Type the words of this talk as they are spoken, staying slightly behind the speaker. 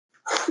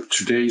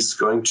Today is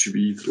going to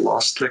be the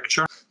last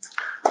lecture,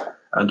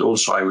 and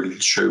also I will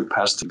show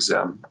past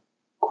exam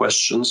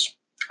questions,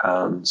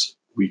 and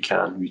we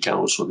can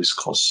also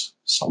discuss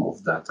some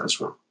of that as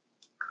well.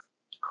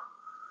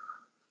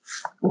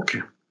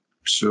 Okay,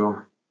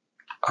 so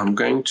I'm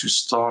going to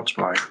start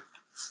by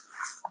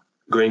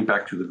going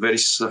back to the very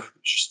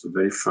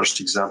first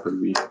example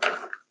we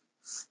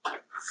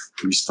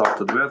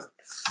started with.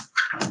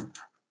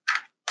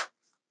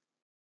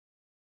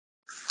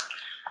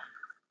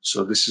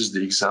 So this is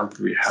the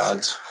example we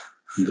had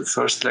in the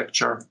first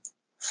lecture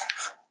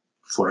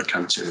for a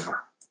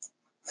cantilever.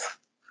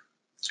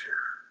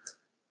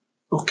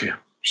 Okay,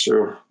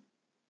 so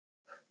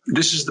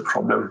this is the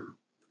problem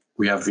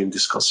we have been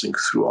discussing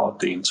throughout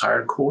the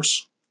entire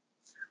course.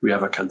 We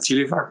have a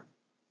cantilever.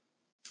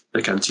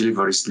 The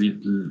cantilever is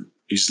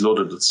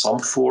loaded with some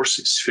force.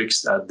 It's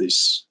fixed at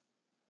this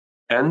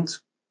end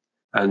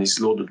and is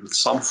loaded with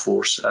some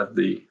force at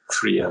the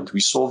free end. We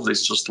solve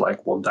this just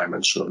like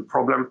one-dimensional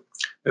problem.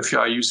 If you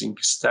are using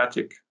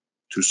static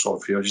to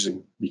solve, if you are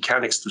using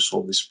mechanics to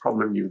solve this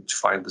problem, you would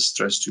find the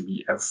stress to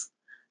be F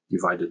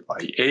divided by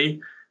A.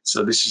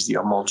 So this is the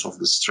amount of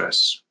the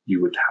stress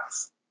you would have.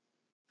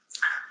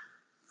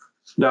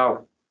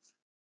 Now,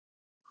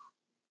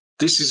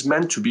 this is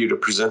meant to be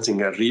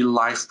representing a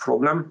real-life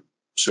problem.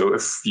 So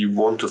if you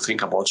want to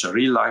think about a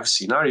real-life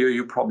scenario,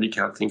 you probably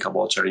can think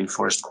about a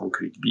reinforced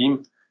concrete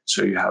beam.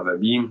 So you have a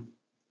beam,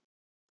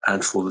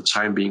 and for the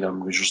time being,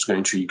 I'm just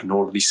going to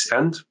ignore this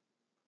end.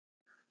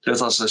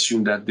 Let us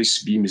assume that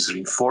this beam is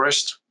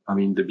reinforced. I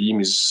mean, the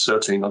beam is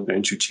certainly not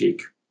going to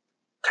take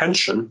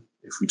tension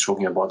if we're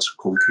talking about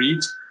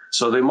concrete.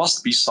 So there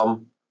must be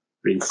some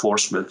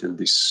reinforcement in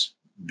this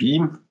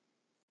beam,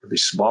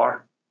 this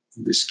bar,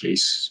 in this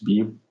case,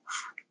 beam.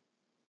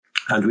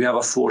 And we have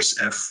a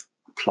force F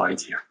applied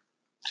here.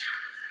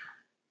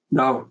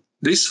 Now,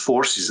 this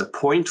force is a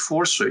point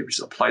force, so it is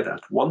applied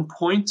at one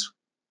point.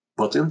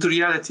 But in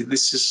reality,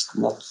 this is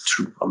not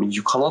true. I mean,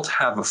 you cannot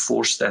have a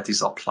force that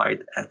is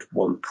applied at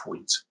one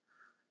point.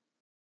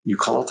 You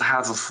cannot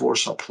have a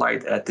force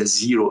applied at a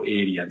zero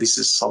area. This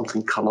is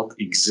something cannot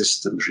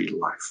exist in real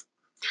life.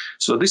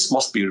 So this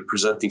must be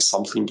representing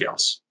something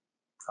else.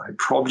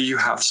 Probably you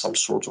have some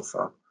sort of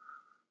a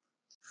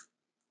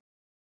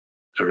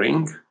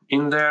ring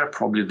in there.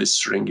 Probably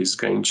this ring is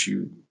going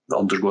to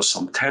undergo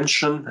some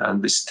tension,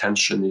 and this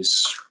tension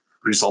is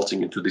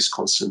resulting into this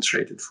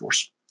concentrated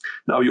force.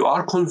 Now you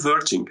are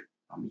converting,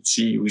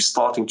 see, we're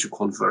starting to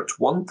convert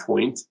one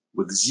point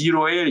with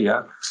zero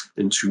area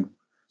into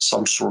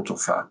some sort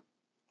of a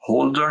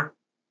holder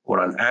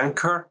or an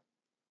anchor.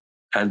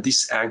 And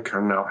this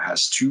anchor now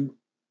has two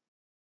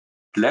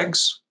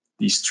legs.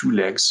 These two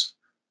legs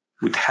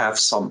would have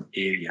some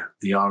area.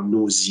 There are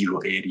no zero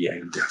area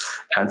in there.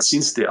 And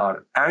since they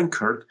are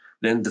anchored,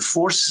 then the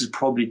force is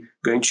probably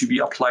going to be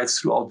applied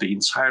throughout the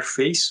entire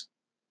face.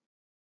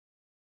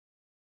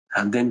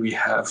 And then we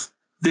have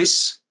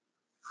this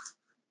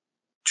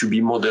to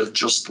be modeled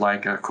just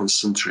like a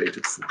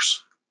concentrated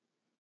force.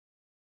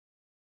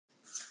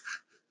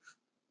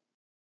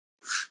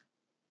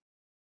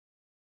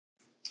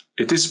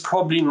 It is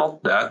probably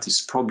not that.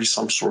 It's probably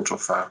some sort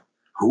of a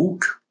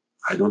hook.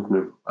 I don't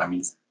know. I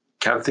mean,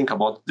 can't think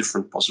about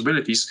different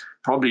possibilities.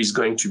 Probably it's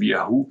going to be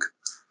a hook.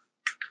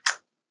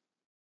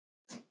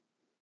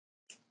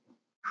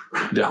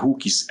 The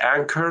hook is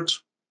anchored.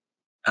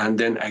 And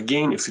then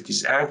again, if it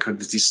is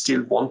anchored, it is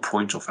still one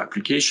point of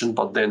application,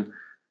 but then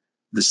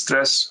the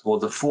stress or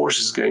the force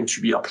is going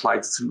to be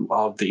applied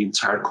throughout the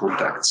entire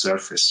contact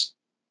surface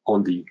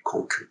on the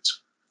concrete.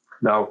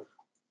 Now,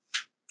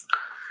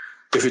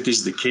 if it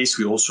is the case,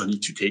 we also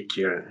need to take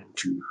care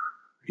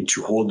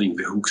into holding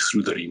the hook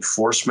through the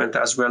reinforcement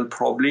as well,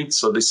 probably.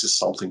 So this is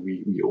something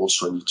we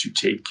also need to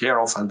take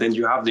care of. And then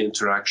you have the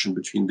interaction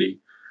between the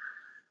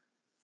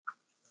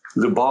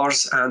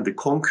bars and the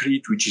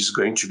concrete, which is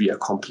going to be a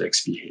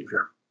complex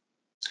behavior.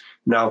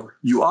 Now,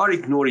 you are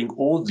ignoring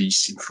all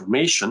this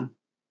information,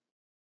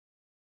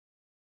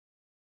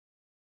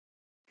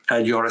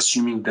 and you are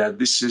assuming that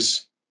this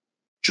is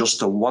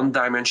just a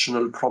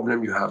one-dimensional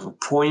problem. You have a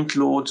point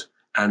load,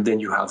 and then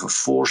you have a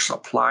force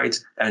applied,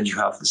 and you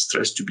have the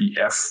stress to be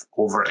F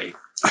over A,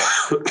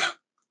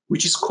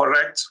 which is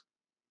correct.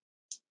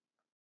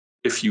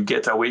 If you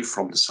get away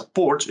from the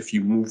support, if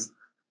you move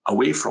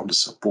away from the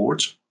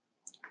support,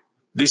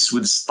 this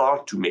would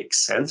start to make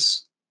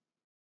sense.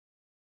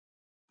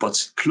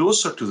 But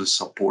closer to the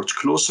support,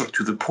 closer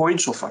to the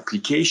points of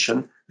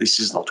application, this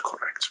is not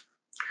correct.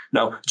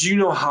 Now, do you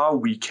know how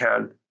we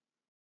can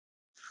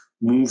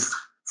move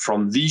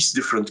from these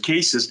different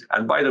cases?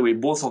 And by the way,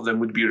 both of them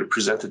would be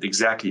represented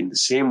exactly in the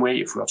same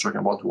way if we are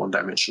talking about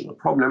one-dimensional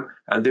problem,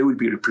 and they would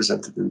be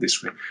represented in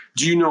this way.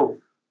 Do you know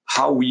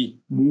how we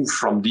move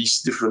from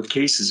these different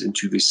cases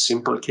into this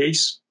simple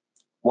case?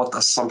 What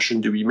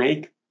assumption do we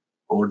make?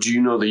 Or do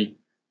you know the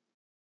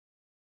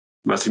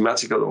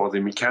mathematical or the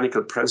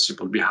mechanical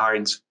principle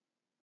behind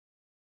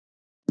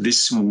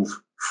this move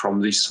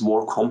from these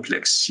more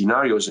complex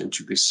scenarios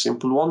into this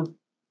simple one?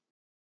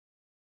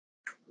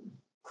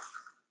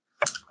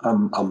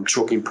 I'm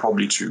talking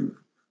probably to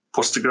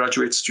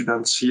postgraduate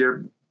students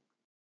here.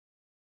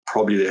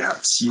 Probably they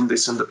have seen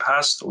this in the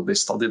past, or they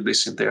studied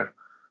this in their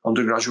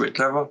undergraduate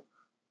level.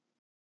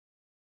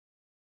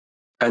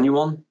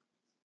 Anyone?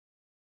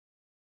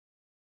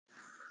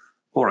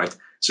 All right,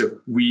 so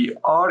we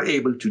are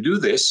able to do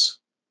this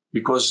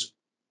because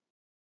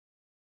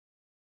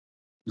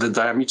the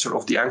diameter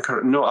of the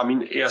anchor,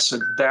 yes,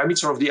 the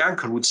diameter of the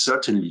anchor would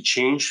certainly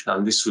change,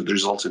 and this would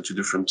result into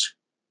different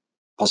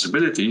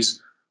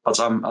possibilities. But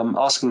I'm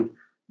asking,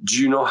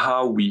 do you know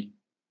how we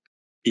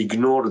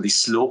ignore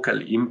this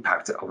local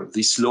impact or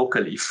these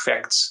local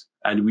effects,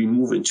 and we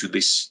move into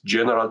this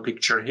general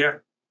picture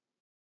here?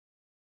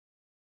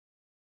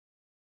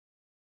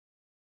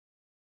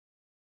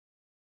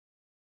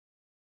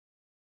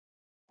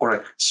 All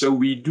right, so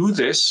we do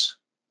this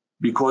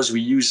because we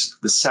use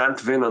the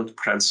Saint-Venant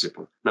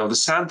principle. Now, the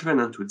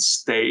Saint-Venant would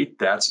state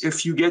that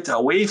if you get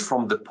away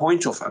from the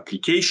point of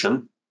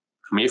application,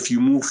 if you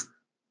move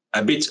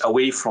a bit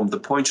away from the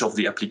point of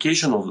the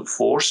application of the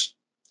force,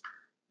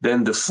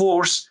 then the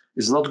force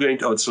is not going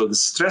to, so the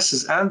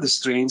stresses and the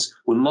strains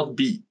will not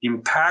be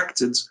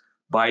impacted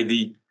by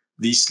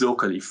these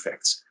local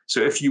effects. So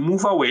if you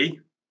move away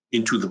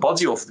into the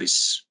body of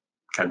this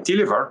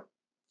cantilever,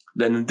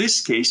 then in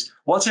this case,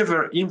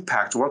 whatever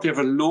impact,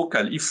 whatever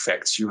local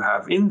effects you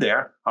have in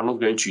there are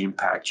not going to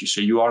impact you. So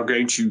you are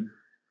going to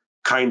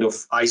kind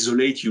of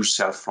isolate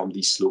yourself from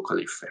these local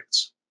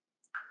effects.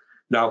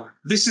 Now,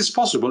 this is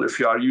possible if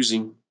you are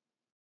using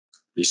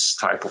this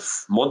type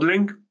of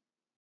modeling,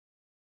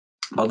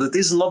 but it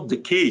is not the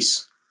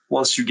case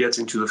once you get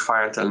into the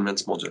finite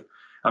element model.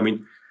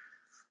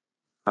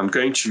 I'm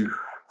going to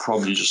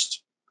probably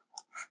just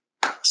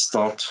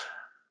start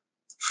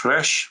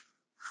fresh.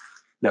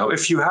 Now,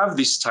 if you have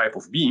this type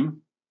of beam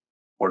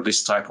or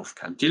this type of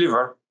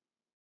cantilever,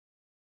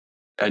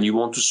 and you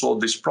want to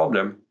solve this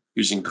problem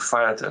using the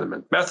finite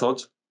element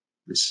method,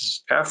 this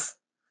is F.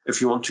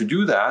 If you want to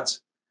do that,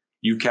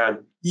 you can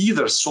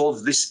either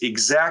solve this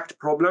exact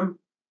problem,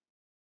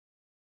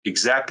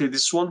 exactly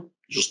this one,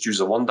 just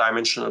use a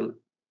one-dimensional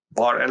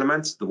bar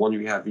element, the one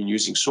we have been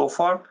using so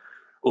far,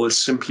 or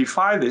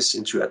simplify this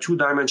into a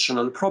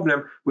two-dimensional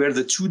problem where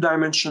the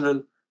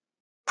two-dimensional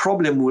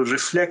problem will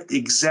reflect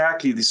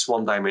exactly this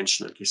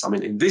one-dimensional case.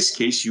 In this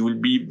case, you will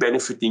be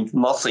benefiting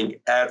nothing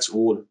at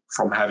all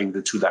from having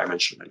the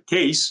two-dimensional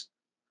case,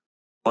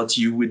 but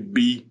you would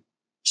be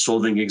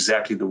solving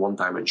exactly the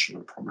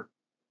one-dimensional problem.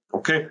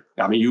 Okay?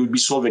 You would be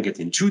solving it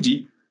in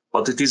 2D,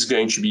 but it is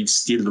going to be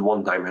still the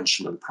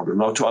one-dimensional problem.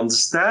 Now, to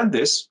understand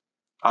this,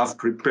 I've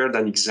prepared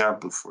an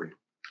example for you.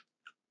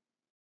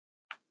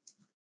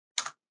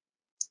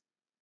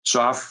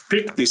 So I've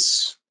picked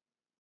this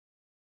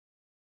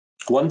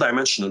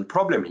one-dimensional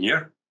problem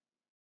here.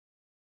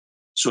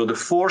 So the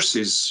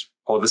forces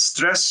or the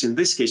stress in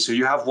this case, so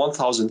you have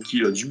 1,000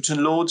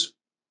 kilonewton load,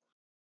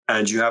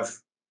 and you have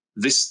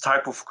this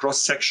type of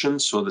cross-section.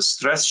 So the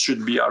stress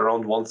should be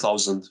around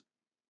 1,000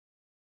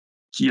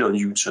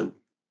 kilonewton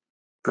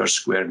per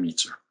square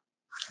meter.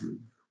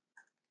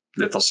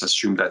 Let us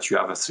assume that you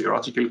have a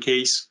theoretical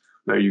case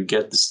where you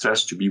get the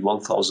stress to be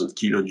 1,000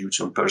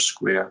 kilonewton per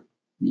square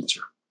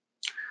meter.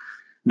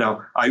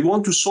 Now, I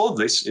want to solve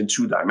this in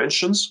 2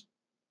 dimensions,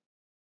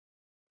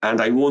 and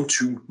I want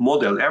to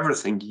model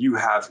everything you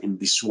have in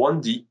this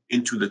 1D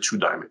into the 2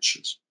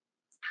 dimensions.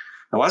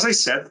 Now, as I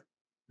said,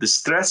 the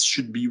stress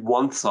should be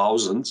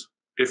 1,000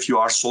 if you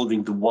are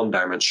solving the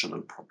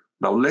one-dimensional problem.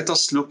 Now, let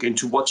us look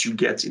into what you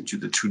get into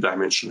the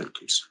 2-dimensional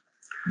case.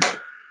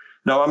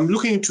 Now, I'm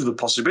looking into the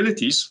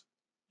possibilities.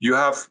 You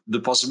have the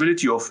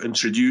possibility of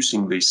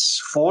introducing this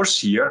force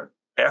here,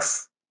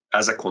 F,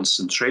 as a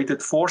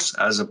concentrated force,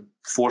 as a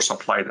force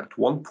applied at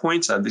one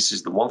point, and this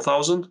is the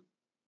 1,000.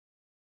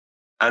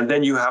 And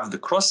then you have the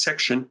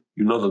cross-section,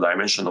 you know the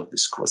dimension of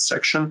this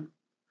cross-section.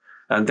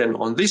 And then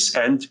on this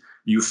end,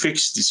 you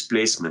fix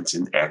displacements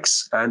in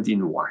X and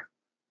in Y.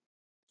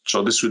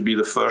 So this would be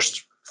the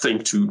first thing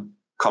to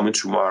come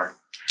into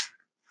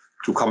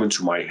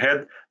my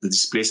head. The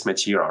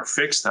displacements here are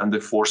fixed and the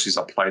force is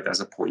applied as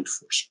a point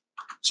force.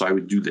 So I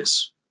would do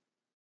this.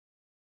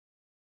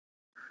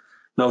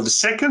 Now, the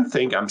second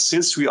thing,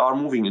 since we are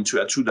moving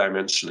into a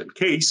 2-dimensional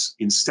case,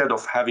 instead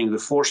of having the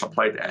force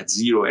applied at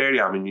 0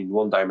 area, in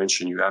 1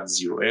 dimension you have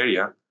 0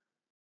 area,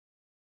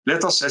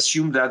 let us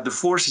assume that the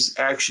force is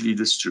actually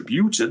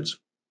distributed,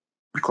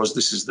 because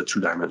this is the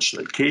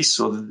 2-dimensional case,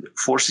 so the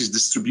force is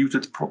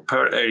distributed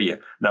per area.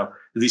 Now,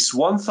 this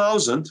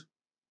 1,000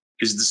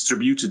 is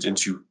distributed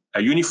into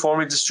a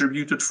uniformly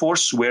distributed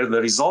force where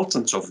the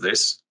resultant of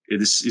this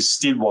is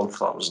still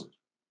 1,000.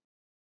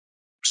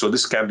 So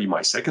this can be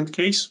my second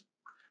case.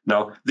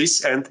 Now,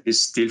 this end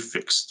is still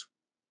fixed.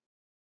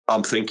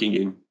 I'm thinking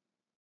in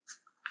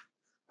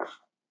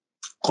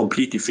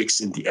completely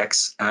fixed in the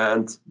X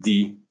and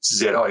the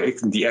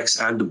X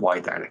and the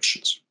Y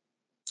directions.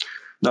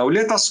 Now,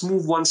 let us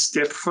move one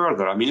step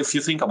further. If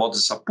you think about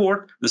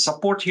the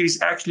support here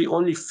is actually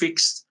only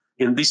fixed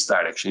in this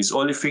direction. It's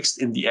only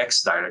fixed in the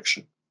X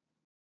direction,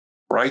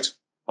 right?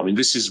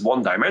 This is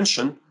 1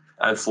 dimension,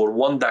 And for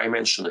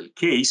one-dimensional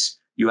case,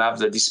 you have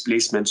the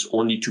displacements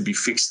only to be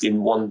fixed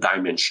in one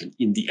dimension,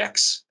 in the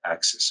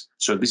x-axis.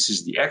 So this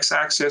is the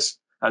x-axis,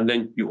 and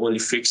then you only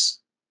fix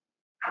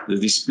the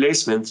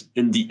displacement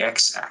in the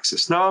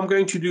x-axis. Now I'm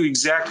going to do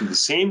exactly the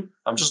same.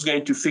 I'm just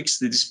going to fix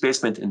the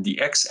displacement in the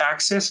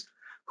x-axis.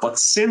 But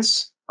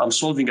since I'm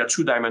solving a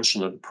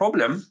two-dimensional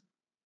problem,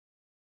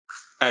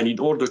 and in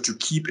order to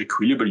keep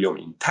equilibrium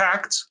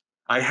intact,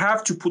 I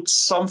have to put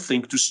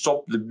something to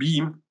stop the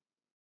beam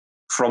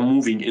from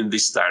moving in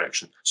this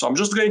direction. So I'm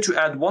just going to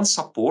add one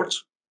support.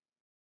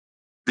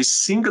 This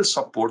single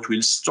support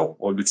will stop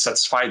or will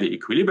satisfy the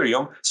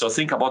equilibrium. So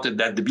think about it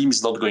that the beam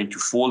is not going to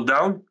fall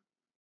down.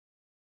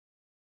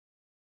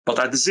 But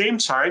at the same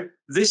time,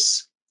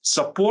 this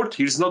support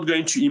here is not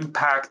going to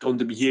impact on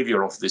the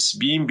behavior of this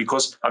beam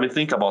because, I mean,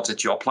 think about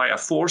it. You apply a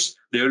force,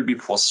 there will be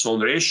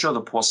Poisson ratio.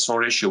 The Poisson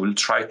ratio will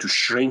try to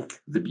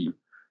shrink the beam.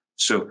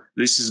 So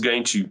this is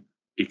going to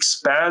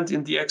expand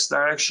in the x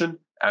direction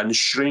and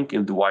shrink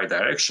in the y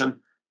direction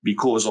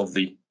because of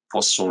the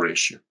Poisson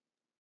ratio,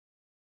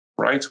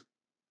 right?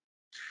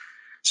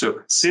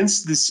 So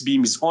since this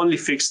beam is only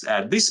fixed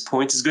at this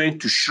point, it's going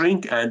to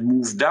shrink and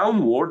move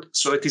downward,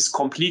 so it is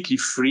completely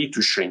free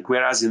to shrink.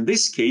 Whereas in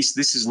this case,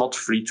 this is not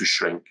free to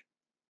shrink.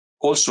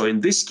 Also in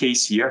this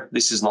case here,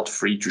 this is not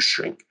free to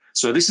shrink.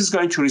 So this is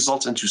going to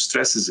result into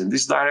stresses in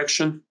this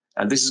direction,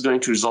 and this is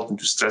going to result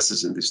into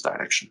stresses in this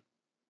direction.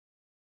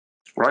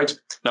 Right?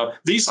 Now,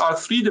 these are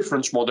three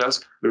different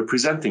models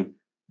representing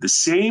the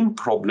same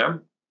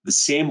problem, the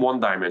same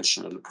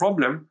one-dimensional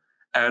problem,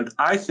 and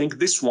I think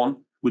this one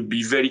would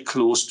be very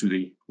close to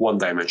the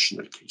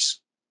one-dimensional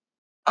case.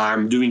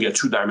 I'm doing a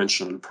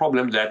two-dimensional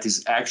problem that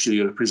is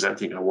actually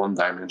representing a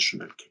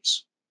one-dimensional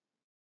case.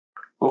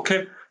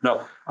 Okay,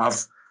 now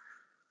I've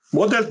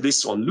modeled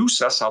this on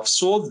Lusas. I've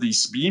solved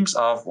these beams.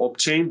 I've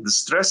obtained the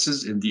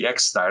stresses in the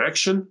x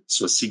direction,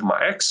 so sigma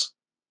x,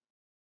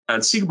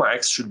 and sigma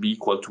x should be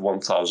equal to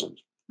 1000.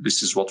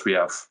 This is what we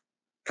have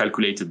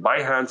calculated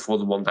by hand for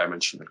the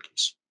one-dimensional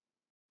case.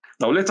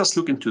 Now let us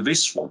look into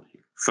this one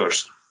here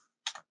first.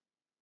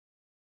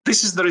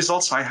 This is the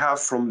results I have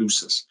from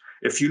Lusas.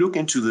 If you look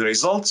into the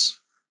results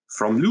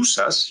from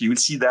Lusas, you will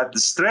see that the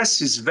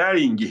stress is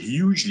varying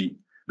hugely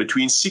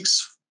between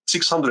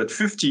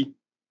 650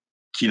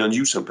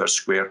 kilonewton per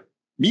square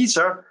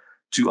meter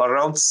to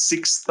around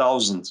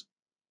 6,000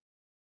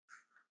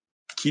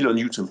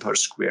 kilonewton per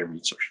square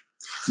meter.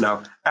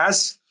 Now,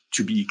 as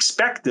to be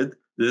expected,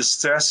 the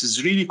stress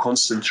is really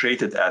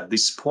concentrated at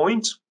this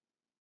point,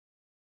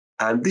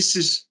 and this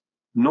is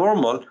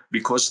normal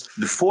because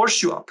the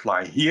force you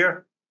apply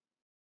here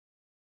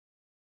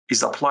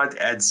is applied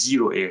at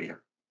zero area.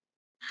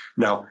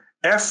 Now,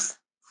 F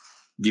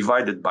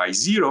divided by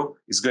 0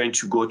 is going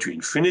to go to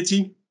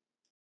infinity.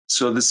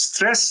 So the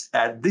stress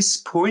at this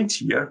point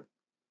here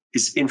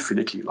is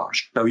infinitely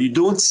large. Now, you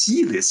don't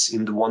see this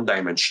in the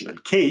one-dimensional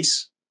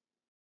case,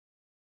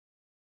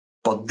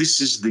 but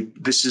this is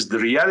the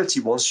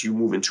reality once you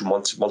move into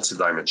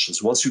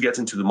multi-dimensions. Once you get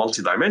into the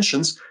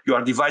multi-dimensions, you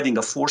are dividing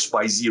a force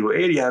by zero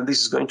area, and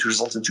this is going to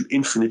result into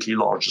infinitely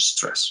larger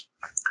stress.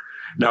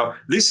 Now,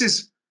 this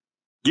is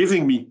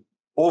giving me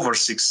over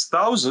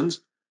 6,000,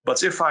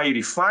 but if I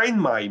refine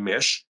my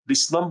mesh,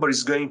 this number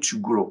is going to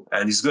grow,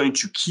 and is going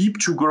to keep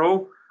to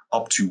grow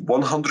up to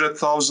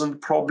 100,000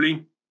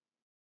 probably,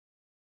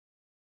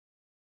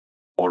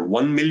 or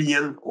 1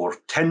 million, or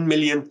 10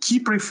 million.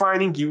 Keep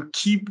refining, you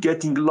keep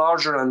getting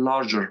larger and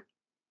larger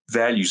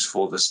values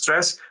for the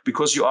stress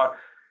because you are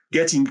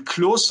getting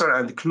closer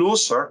and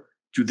closer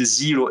to the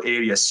zero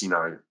area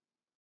scenario.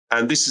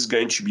 And this is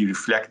going to be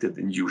reflected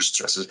in your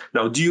stresses.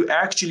 Now, do you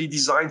actually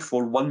design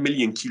for 1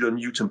 million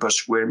kilonewton per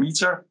square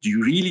meter? Do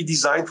you really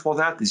design for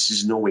that? This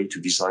is no way to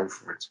design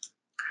for it.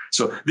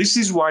 So this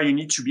is why you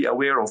need to be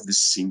aware of the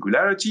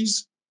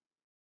singularities,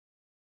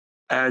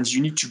 and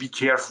you need to be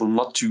careful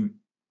not to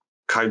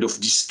kind of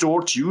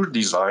distort your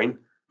design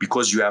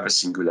because you have a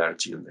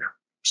singularity in there.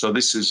 So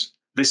this is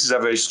a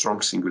very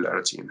strong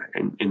singularity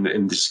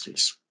in this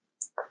case.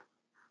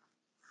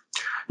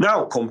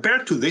 Now,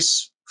 compared to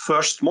this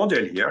first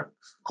model here,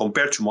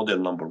 compared to model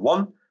number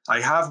 1, I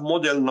have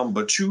model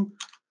number 2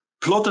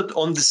 plotted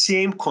on the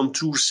same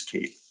contour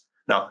scale.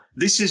 Now,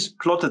 this is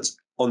plotted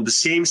on the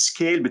same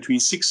scale between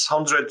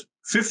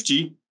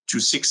 650 to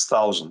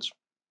 6,000.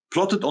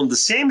 Plotted on the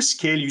same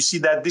scale, you see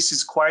that this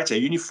is quite a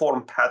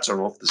uniform pattern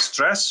of the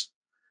stress,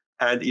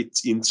 and it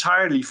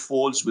entirely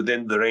falls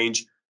within the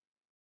range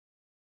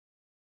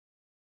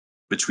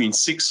between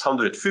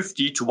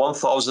 650 to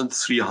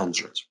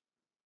 1,300.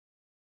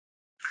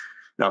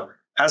 Now,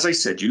 as I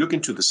said, you look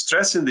into the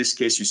stress in this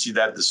case, you see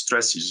that the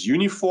stress is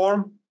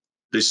uniform.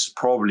 This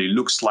probably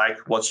looks like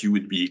what you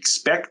would be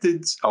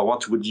expected, or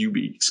what would you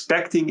be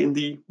expecting in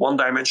the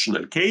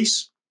one-dimensional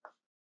case.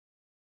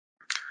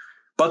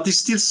 But there's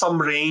still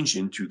some range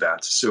into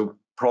that. So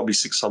probably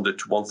 600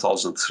 to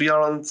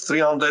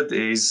 1,300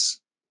 is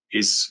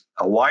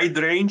a wide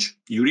range.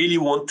 You really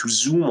want to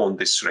zoom on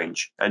this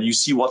range, and you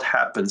see what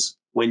happens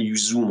when you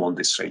zoom on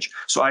this range.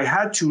 So I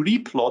had to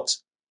replot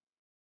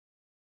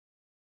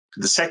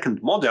the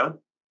second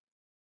model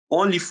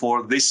only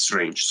for this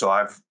range. So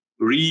I've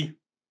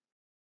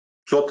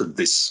re-plotted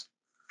this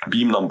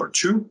beam number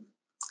 2,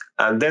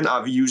 and then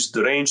I've used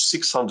the range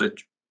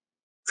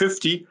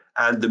 650,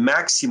 and the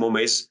maximum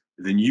is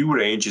the new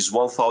range is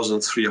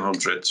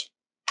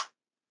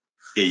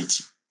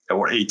 1380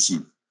 or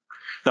 18.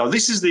 Now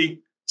this is the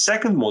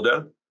second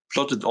model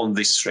plotted on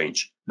this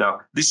range.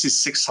 Now this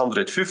is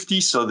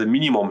 650, so the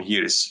minimum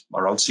here is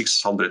around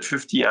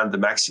 650 and the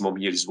maximum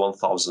here is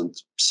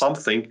 1000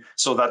 something,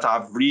 so that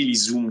I've really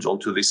zoomed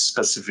onto this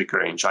specific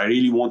range. I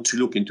really want to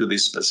look into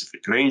this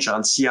specific range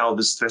and see how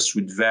the stress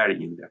would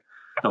vary in there.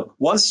 Now,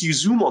 once you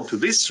zoom onto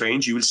this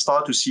range, you will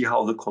start to see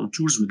how the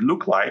contours would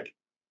look like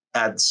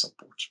at the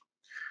support.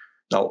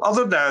 Now,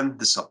 other than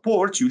the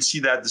support, you'll see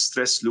that the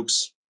stress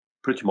looks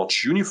pretty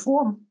much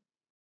uniform,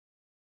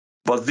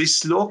 but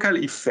this local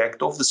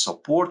effect of the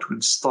support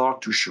will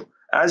start to show.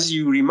 As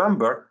you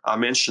remember, I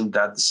mentioned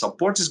that the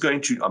support is going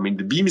to,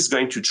 the beam is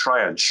going to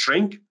try and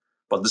shrink,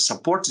 but the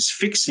support is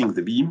fixing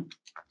the beam.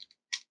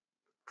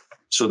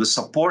 So the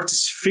support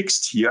is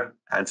fixed here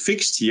and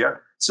fixed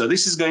here. So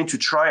this is going to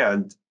try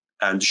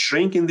and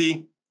shrink in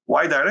the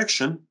y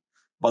direction,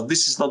 but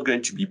this is not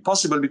going to be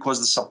possible because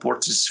the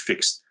support is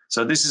fixed.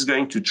 So this is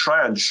going to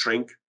try and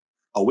shrink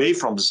away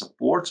from the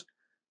support,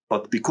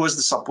 but because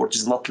the support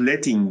is not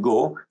letting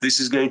go, this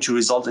is going to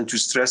result into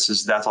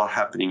stresses that are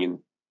happening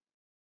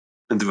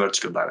in the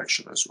vertical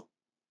direction as well.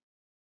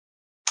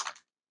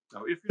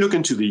 Now, if you look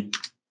into the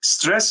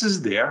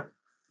stresses there,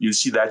 you'll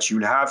see that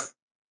you'll have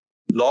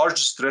large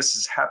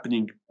stresses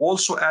happening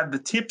also at the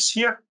tips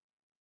here.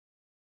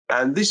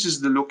 And this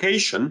is the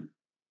location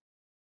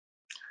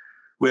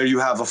where you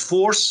have a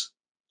force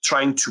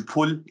trying to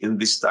pull in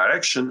this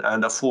direction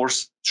and a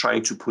force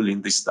trying to pull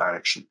in this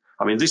direction.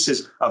 This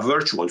is a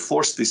virtual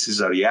force. This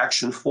is a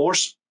reaction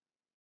force.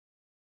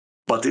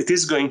 But it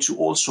is going to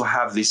also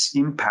have this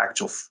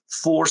impact of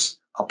force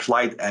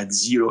applied at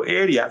zero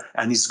area,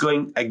 and is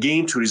going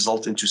again to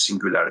result into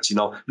singularity.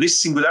 Now, this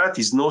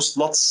singularity is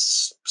not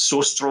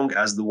so strong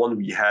as the one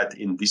we had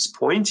in this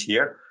point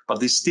here, but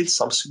there's still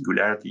some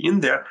singularity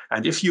in there.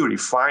 And if you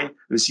refine,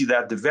 you see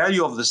that the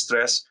value of the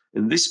stress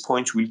in this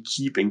point will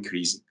keep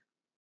increasing.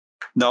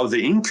 Now,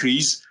 the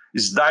increase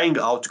is dying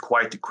out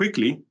quite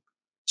quickly,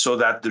 so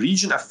that the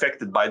region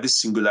affected by this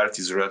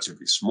singularity is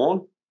relatively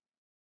small.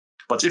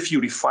 But if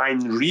you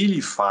refine really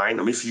fine,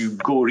 if you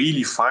go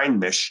really fine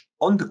mesh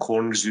on the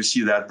corners, you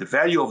see that the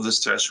value of the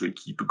stress will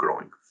keep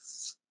growing.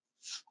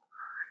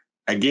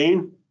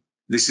 Again,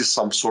 this is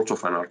some sort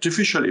of an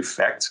artificial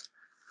effect,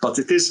 but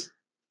it is,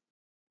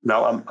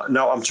 now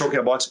I'm talking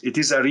about, it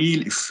is a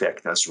real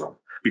effect as well.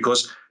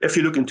 Because if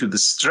you look into the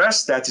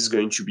stress that is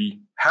going to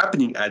be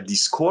happening at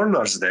these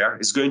corners there,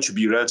 is going to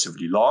be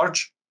relatively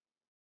large.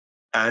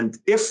 And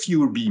if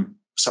your beam,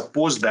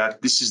 suppose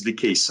that this is the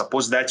case,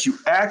 suppose that you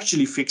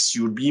actually fix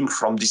your beam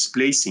from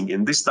displacing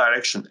in this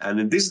direction and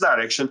in this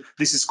direction,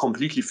 this is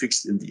completely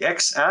fixed in the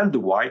X and the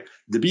Y,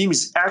 the beam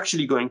is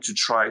actually going to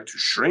try to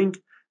shrink.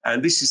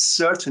 And this is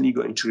certainly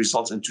going to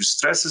result into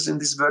stresses in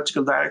this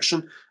vertical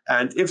direction.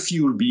 And if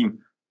your beam,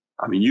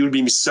 your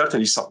beam is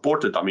certainly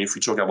supported. If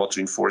we talk about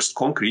reinforced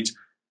concrete,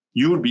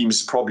 your beam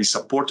is probably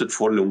supported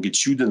for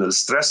longitudinal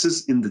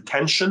stresses in the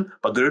tension,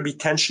 but there will be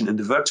tension in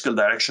the vertical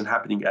direction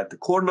happening at the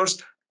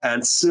corners,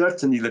 and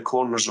certainly the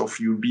corners of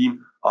your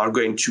beam are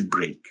going to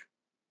break.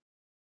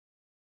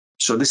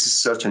 So this is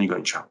certainly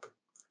going to happen.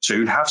 So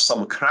you'll have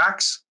some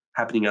cracks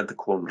happening at the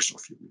corners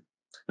of your beam.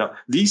 Now,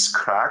 these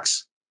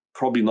cracks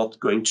probably not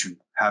going to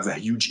have a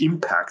huge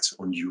impact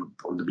on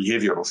the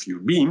behavior of your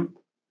beam,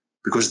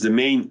 because the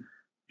main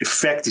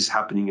effect is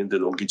happening in the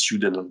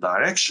longitudinal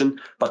direction,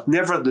 but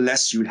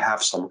nevertheless, you'll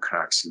have some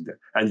cracks in there,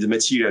 and the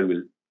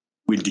material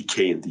will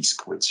decay in these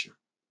points here.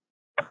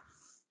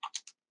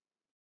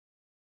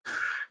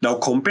 Now,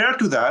 compared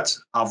to that,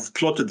 I've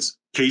plotted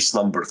case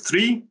number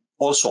 3,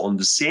 also on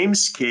the same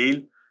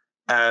scale,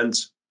 and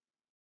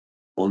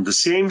on the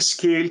same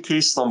scale,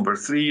 case number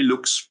 3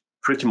 looks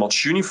pretty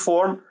much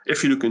uniform.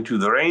 If you look into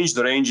the range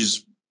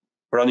is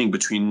running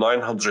between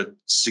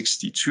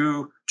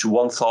 962 to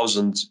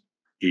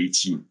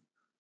 1018.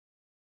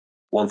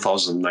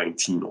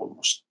 1019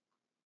 almost.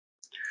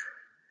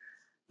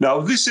 Now,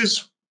 this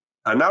is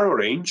a narrow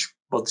range,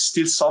 but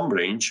still some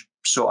range,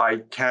 so I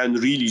can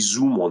really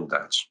zoom on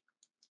that.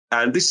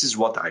 And this is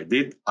what I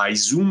did. I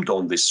zoomed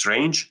on this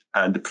range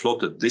and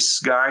plotted this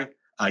guy.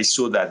 I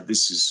saw that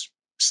this is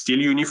still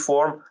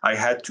uniform. I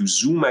had to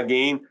zoom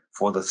again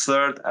for the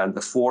third and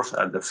the fourth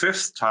and the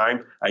fifth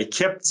time. I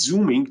kept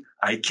zooming.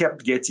 I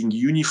kept getting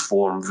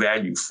uniform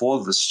value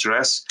for the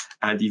stress.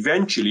 And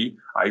eventually,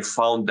 I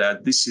found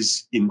that this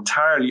is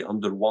entirely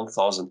under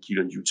 1,000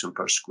 kilonewton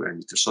per square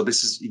meter. So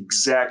this is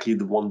exactly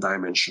the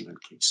one-dimensional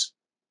case.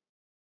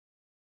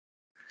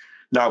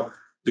 Now,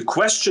 the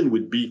question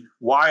would be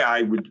why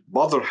I would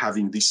bother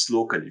having these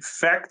local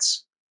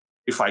effects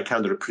if I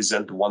can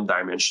represent the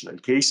one-dimensional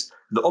case.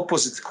 The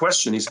opposite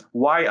question is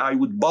why I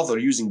would bother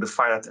using the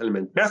finite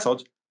element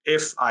method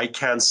if I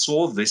can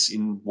solve this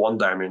in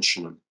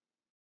one-dimensional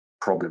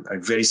problem, a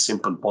very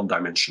simple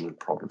one-dimensional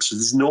problem. So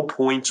there's no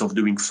point of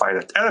doing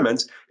finite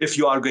elements if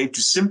you are going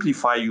to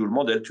simplify your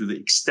model to the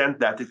extent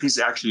that it is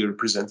actually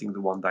representing the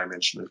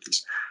one-dimensional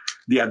case.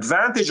 The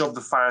advantage of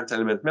the finite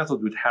element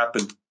method would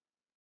happen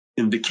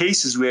in the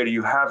cases where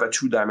you have a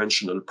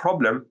two-dimensional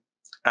problem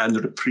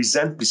and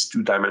represent this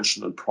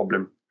two-dimensional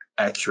problem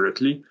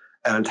accurately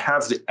and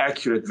have the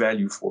accurate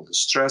value for the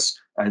stress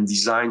and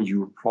design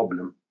your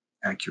problem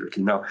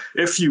accurately. Now,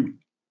 if you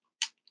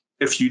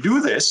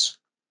do this,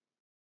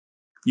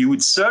 you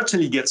would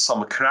certainly get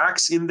some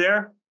cracks in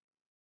there.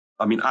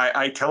 I mean,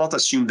 I cannot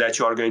assume that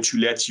you are going to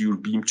let your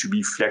beam to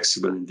be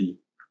flexible in the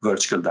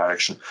vertical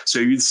direction. So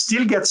you'd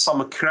still get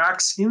some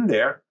cracks in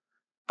there,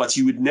 but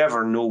you would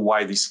never know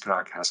why this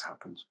crack has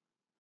happened.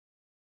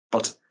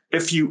 But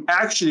if you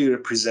actually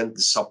represent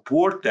the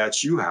support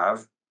that you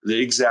have, the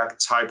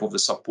exact type of the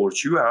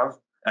support you have,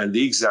 and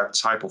the exact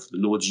type of the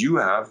load you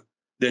have,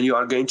 then you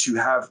are going to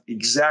have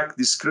exact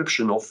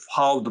description of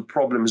how the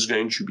problem is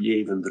going to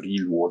behave in the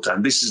real world.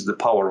 And this is the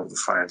power of the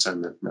finite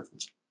element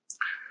method.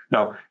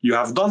 Now, you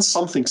have done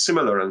something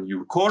similar in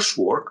your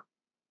coursework.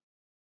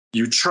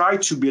 You try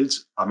to build,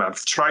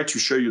 I've tried to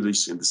show you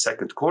this in the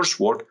second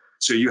coursework.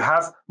 So you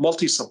have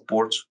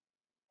multi-support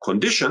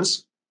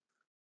conditions.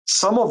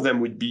 Some of them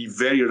would be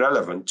very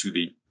relevant to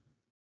the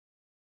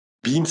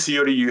beam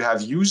theory you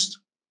have used,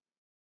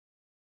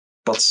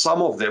 but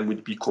some of them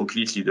would be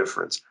completely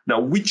different.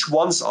 Now, which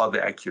ones are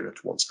the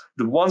accurate ones?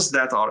 The ones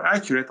that are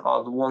accurate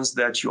are the ones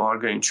that you are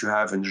going to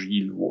have in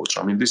real world.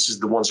 I mean, this is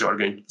the ones you are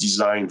going to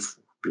design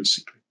for,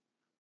 basically.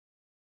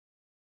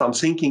 What I'm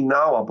thinking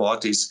now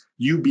about is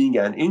you being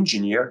an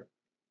engineer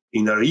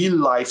in a real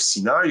life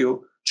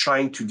scenario,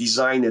 trying to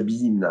design a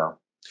beam now.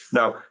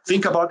 Now,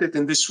 think about it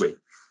in this way.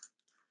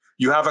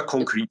 You have a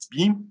concrete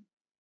beam,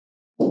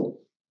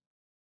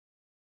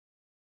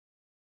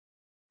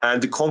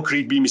 and the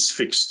concrete beam is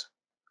fixed.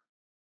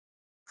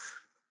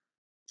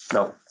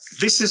 Now,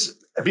 this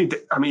is, I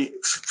mean,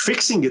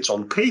 fixing it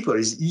on paper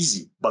is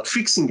easy, but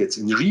fixing it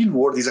in the real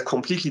world is a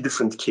completely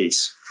different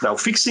case. Now,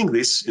 fixing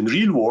this in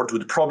real world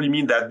would probably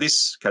mean that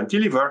this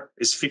cantilever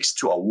is fixed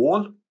to a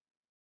wall,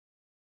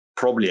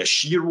 probably a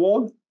shear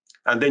wall,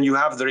 and then you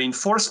have the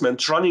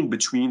reinforcement running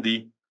between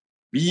the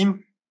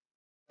beam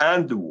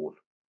and the wall.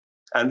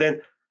 And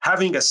then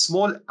having a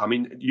small, I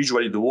mean,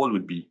 usually the wall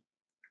would be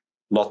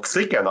not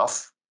thick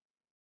enough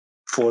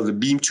for the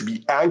beam to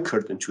be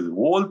anchored into the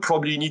wall.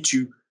 Probably you need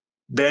to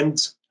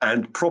bend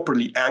and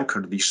properly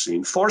anchor these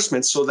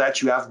reinforcements so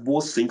that you have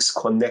both things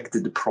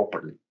connected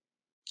properly.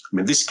 I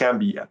mean, this can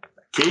be a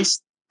case.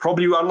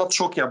 Probably you are not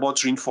talking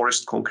about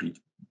reinforced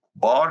concrete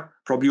bar.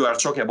 Probably you are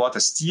talking about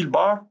a steel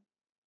bar.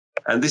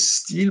 And this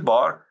steel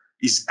bar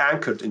is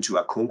anchored into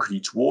a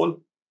concrete wall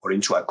or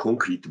into a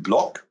concrete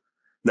block.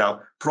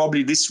 Now,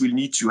 probably this will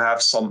need to have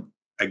some,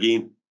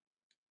 again,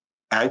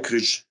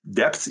 anchorage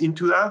depth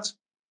into that.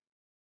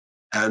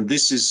 And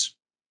this is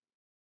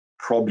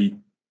probably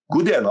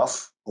good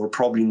enough or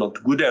probably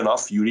not good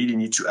enough. You really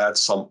need to add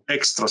some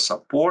extra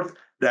support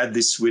that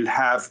this will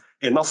have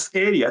enough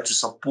area to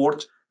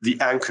support the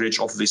anchorage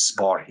of this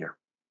bar here.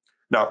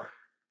 Now,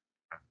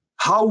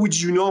 how would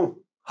you know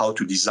how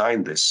to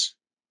design this?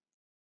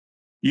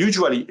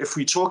 Usually, if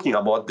we're talking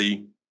about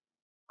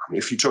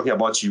if you're talking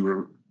about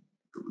your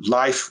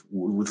life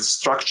with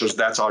structures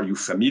that are you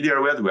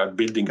familiar with, we are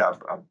building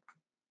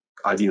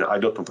I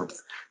don't know,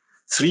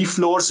 3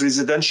 floors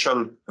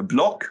residential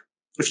block.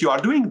 If you are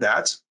doing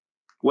that,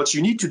 what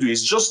you need to do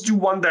is just do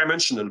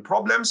one-dimensional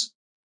problems,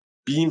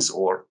 beams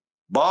or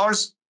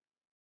bars,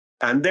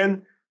 and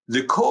then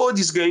the code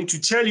is going to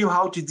tell you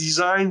how to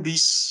design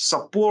these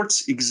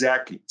supports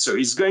exactly. So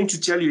it's going to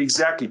tell you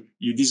exactly,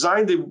 you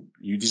design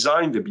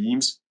the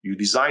beams, you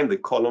design the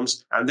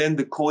columns, and then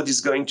the code is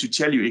going to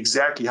tell you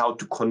exactly how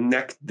to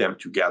connect them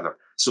together.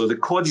 So the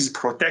code is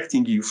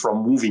protecting you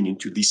from moving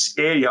into this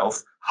area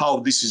of how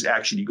this is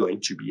actually going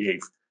to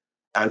behave.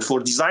 And for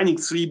designing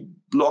 3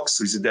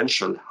 blocks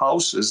residential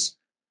houses,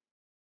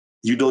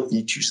 you don't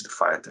need to use the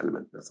finite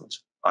element method.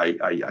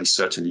 I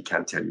certainly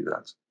can tell you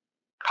that.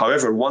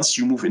 However, once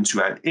you move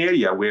into an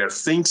area where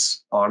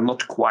things are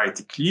not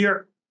quite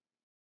clear,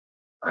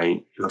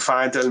 the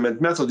finite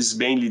element method is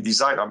mainly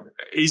designed,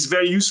 is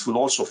very useful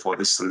also for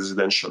this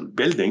residential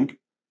building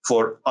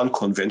for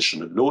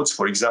unconventional loads.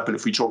 For example,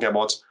 if we're talking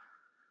about,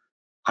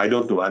 I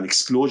don't know, an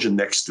explosion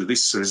next to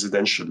this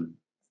residential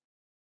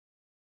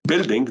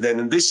building,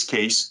 then in this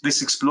case,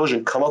 this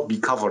explosion cannot be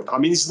covered. I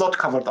mean, it's not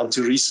covered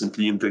until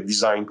recently in the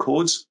design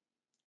codes,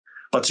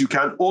 but you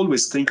can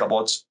always think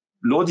about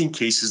loading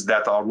cases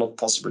that are not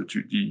possible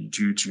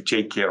to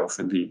take care of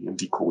in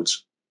the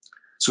codes.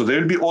 So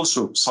there will be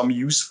also some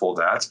use for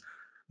that,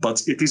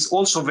 but it is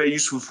also very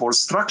useful for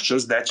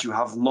structures that you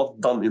have not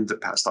done in the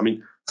past. I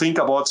mean, think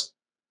about,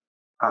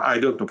 I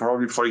don't know,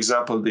 probably, for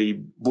example, the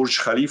Burj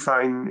Khalifa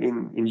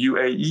in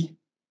UAE.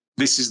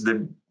 This is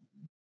the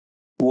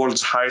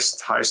world's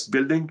highest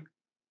building.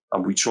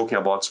 And we're talking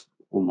about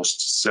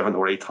almost 700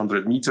 or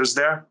 800 meters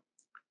there.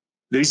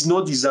 There is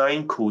no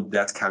design code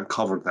that can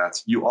cover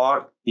that. You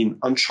are in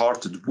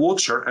uncharted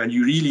water and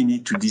you really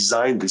need to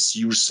design this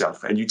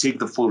yourself and you take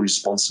the full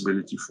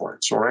responsibility for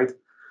it, all right?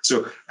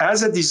 So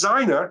as a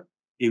designer,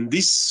 in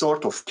this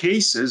sort of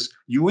cases,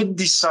 you would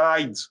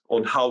decide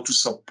on how to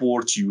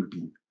support your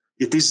beam.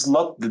 It is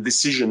not the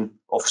decision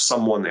of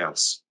someone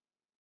else.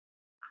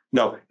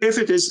 Now, if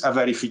it is a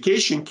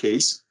verification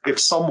case, if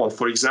someone,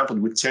 for example,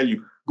 would tell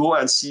you, go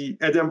and see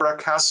Edinburgh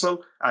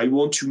Castle, I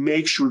want to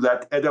make sure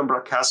that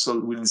Edinburgh Castle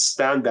will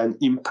stand an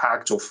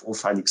impact of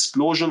an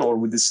explosion or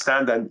will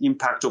stand an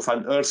impact of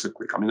an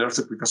earthquake. I mean,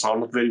 earthquakes are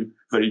not very,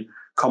 very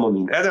common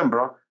in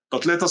Edinburgh,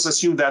 but let us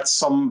assume that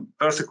some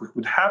earthquake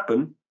would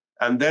happen.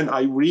 And then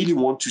I really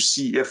want to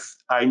see if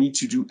I need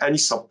to do any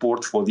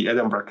support for the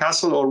Edinburgh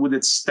Castle, or would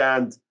it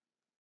stand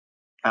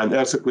an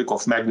earthquake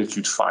of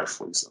magnitude 5,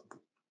 for example.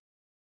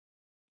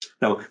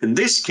 Now, in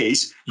this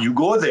case, you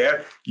go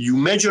there, you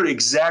measure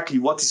exactly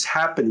what is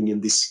happening in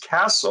this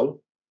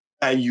castle,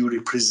 and you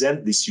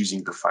represent this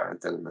using the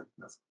finite element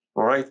method,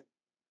 all right?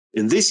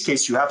 In this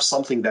case, you have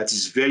something that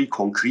is very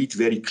concrete,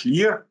 very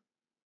clear.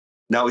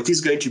 Now, it is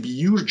going to be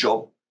your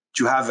job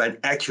to have an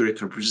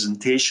accurate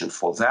representation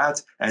for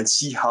that and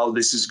see how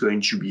this is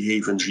going to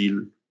behave in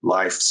real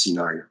life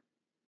scenario.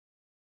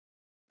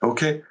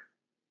 Okay?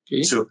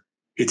 So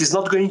it is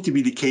not going to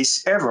be the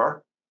case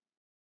ever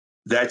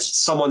that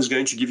someone is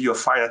going to give you a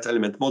finite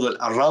element model,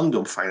 a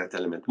random finite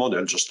element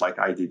model, just like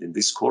I did in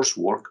this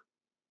coursework.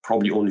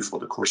 Probably only for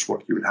the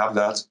coursework you will have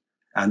that,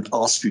 and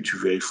ask you to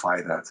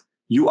verify that.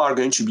 You are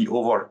going to be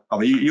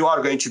you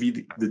are going to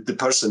be the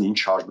person in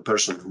charge, the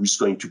person who is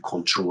going to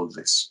control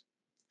this.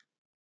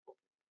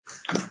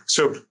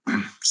 So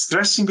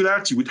stress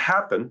singularity would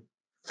happen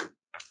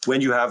when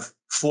you have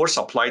force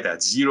applied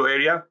at zero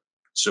area.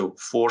 So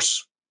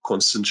force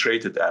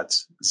concentrated at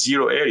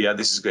zero area,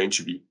 this is going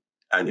to be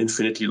an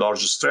infinitely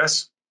large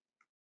stress.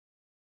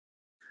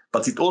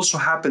 But it also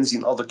happens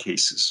in other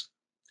cases.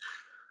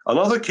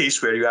 Another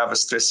case where you have a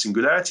stress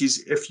singularity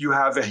is if you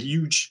have a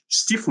huge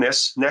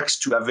stiffness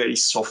next to a very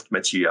soft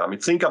material. I mean,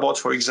 think about,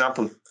 for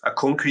example, a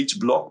concrete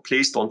block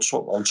placed on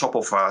top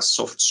of a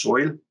soft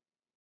soil.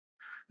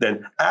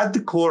 Then at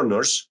the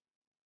corners,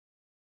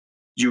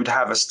 you would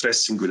have a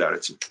stress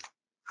singularity.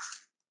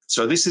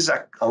 So this is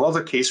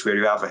another case where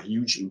you have a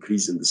huge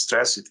increase in the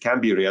stress. It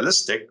can be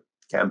realistic,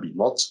 can be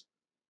not,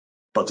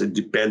 but it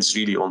depends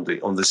really on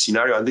the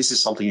scenario. And this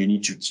is something you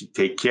need to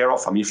take care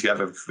of. I mean, if you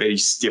have a very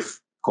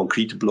stiff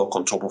concrete block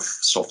on top of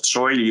soft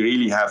soil, you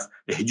really have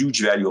a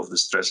huge value of the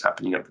stress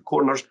happening at the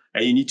corners,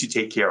 and you need to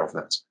take care of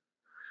that.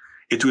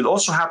 It will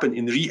also happen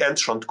in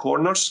re-entrant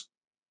corners.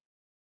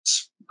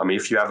 I mean,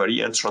 if you have a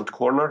re-entrant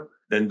corner,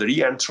 then the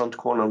re-entrant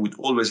corner would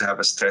always have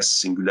a stress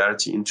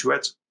singularity into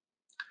it.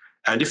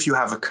 And if you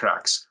have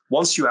cracks,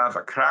 once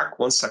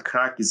a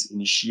crack is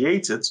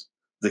initiated,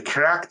 the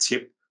crack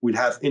tip will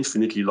have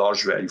infinitely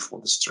large value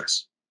for the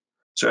stress.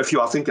 So if you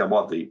are thinking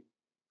about the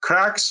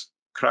cracks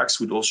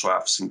would also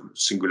have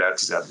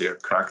singularities at their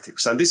crack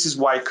tips. And this is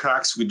why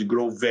cracks would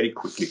grow very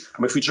quickly.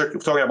 I mean, if we're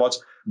talking about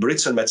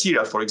brittle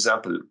material, for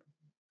example,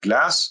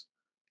 glass,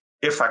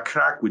 if a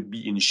crack would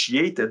be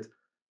initiated,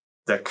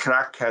 the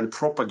crack can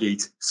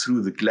propagate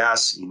through the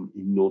glass in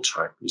no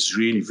time. It's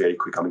really very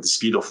quick. I mean, the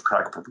speed of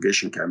crack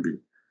propagation can be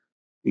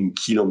in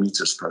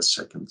kilometers per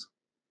second.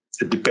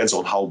 It depends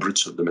on how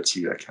brittle the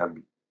material can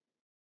be.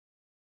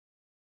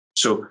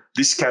 So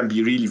this can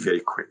be really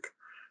very quick.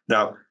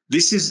 Now,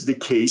 this is the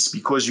case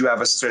because you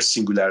have a stress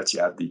singularity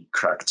at the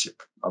crack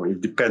tip. I mean,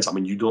 it depends. I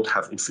mean, you don't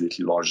have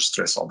infinitely large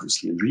stress,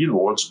 obviously, in real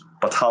world,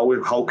 but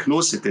how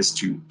close it is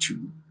to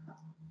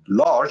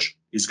large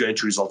is going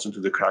to result into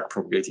the crack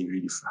propagating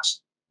really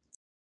fast.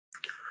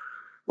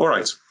 All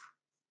right.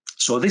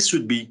 So this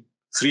would be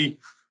 3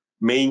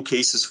 main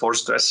cases for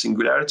stress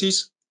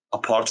singularities,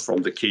 apart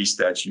from the case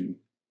that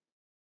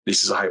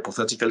this is a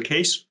hypothetical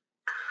case.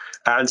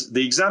 And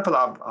the example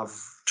I've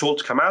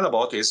told Kamal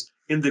about is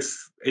in the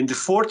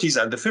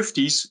 40s and the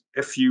 50s,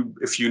 if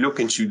you look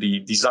into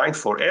the design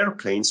for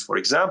airplanes, for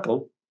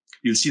example,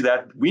 you'll see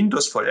that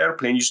windows for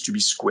airplane used to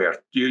be square,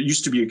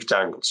 used to be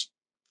rectangles.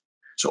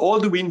 So all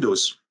the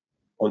windows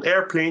on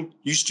airplane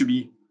used to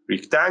be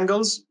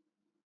rectangles,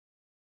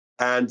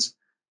 and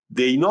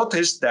they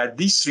noticed that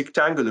these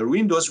rectangular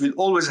windows will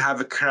always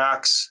have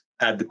cracks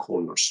at the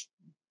corners.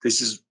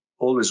 This is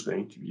always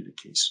going to be the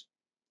case.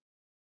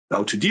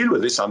 Now, to deal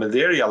with this, I mean,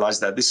 they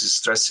realized that this is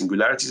stress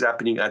singularities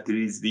happening at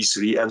these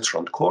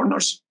re-entrant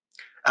corners,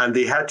 and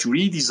they had to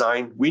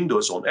redesign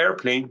windows on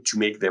airplane to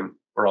make them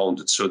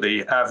rounded. So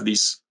they have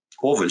this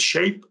oval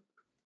shape.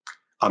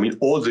 I mean,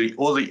 all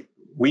the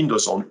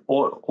windows on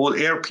all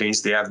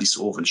airplanes, they have this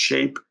oval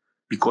shape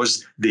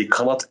because they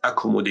cannot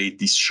accommodate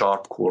these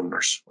sharp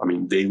corners. I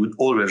mean, they would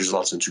always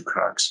result into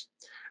cracks.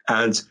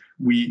 And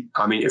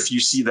if you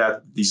see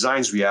that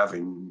designs we have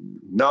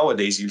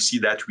nowadays, you'll see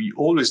that we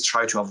always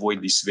try to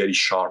avoid these very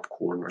sharp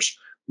corners.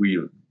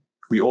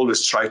 We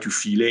always try to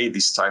fillet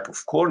this type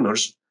of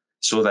corners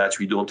so that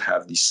we don't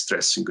have these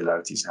stress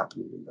singularities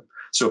happening in them.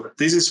 So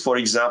this is, for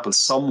example,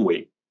 some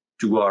way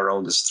to go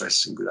around the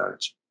stress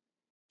singularity.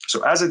 So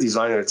as a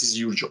designer, it is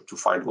your job to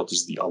find what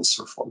is the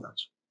answer for that.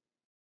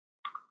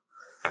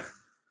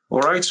 All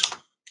right.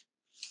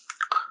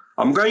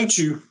 I'm going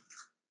to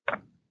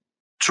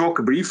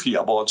talk briefly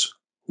about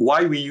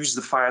why we use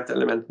the finite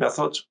element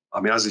method.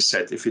 I mean, as I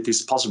said, if it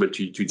is possible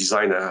to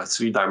design a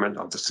three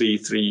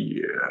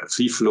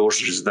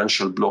floors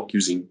residential block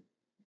using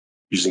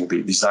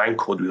the design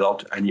code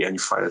without any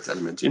finite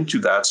element into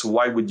that, so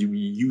why would we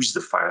use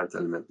the finite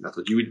element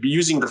method? You would be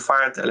using the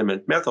finite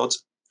element method,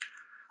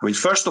 I mean,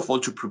 first of all,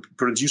 to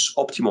produce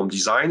optimum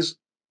designs.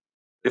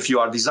 If you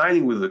are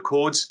designing with the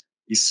codes,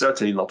 it's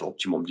certainly not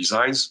optimum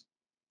designs.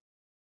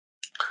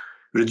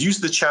 Reduce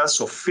the chance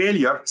of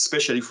failure,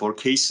 especially for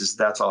cases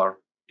that are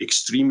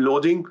extreme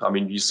loading. I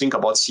mean, you think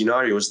about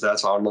scenarios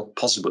that are not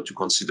possible to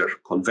consider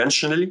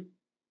conventionally.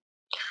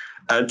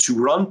 And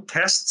to run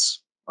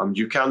tests,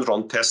 you can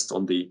run tests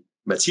on the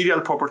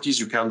material properties,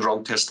 you can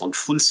run tests on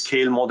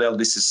full-scale model.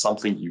 This is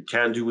something you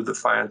can do with the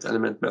finite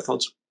element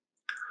method.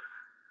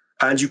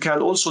 And you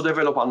can also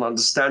develop an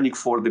understanding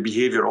for the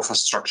behavior of a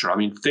structure. I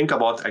mean, think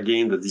about,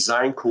 again, the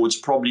design code's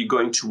probably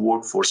going to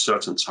work for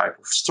certain type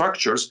of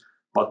structures,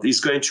 but it's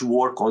going to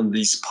work on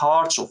these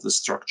parts of the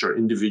structure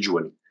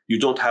individually. You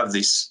don't have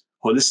this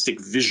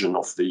holistic vision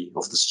of the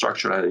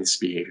structure and its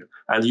behavior.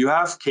 And you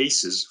have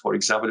cases, for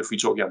example, if we're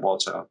talking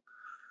about,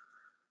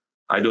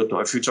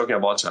 if you're talking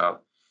about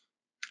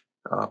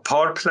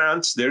power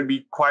plants, there'll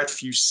be quite a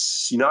few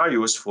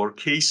scenarios for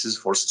cases,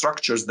 for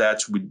structures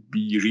that would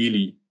be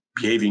really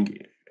behaving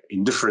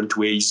in different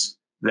ways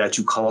that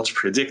you cannot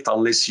predict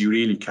unless you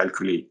really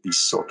calculate these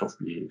sort of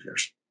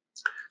behaviors.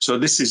 So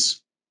this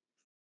is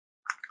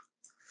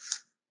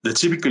the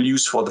typical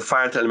use for the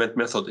finite element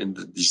method in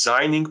the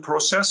designing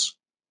process.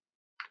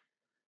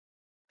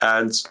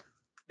 And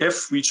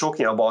if we're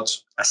talking about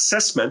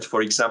assessment,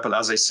 for example,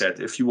 as I said,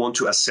 if you want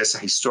to assess a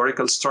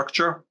historical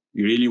structure,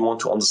 you really want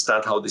to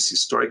understand how this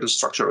historical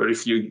structure, or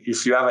if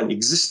you have an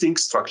existing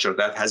structure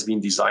that has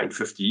been designed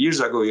 50 years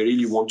ago, you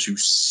really want to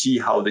see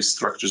how this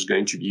structure is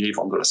going to behave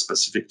under a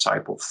specific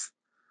type of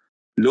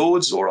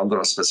loads or under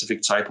a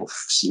specific type of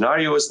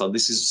scenarios. Now,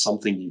 this is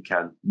something you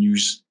can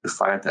use the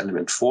finite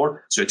element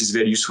for. So it is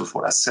very useful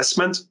for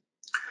assessment.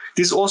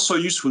 It is also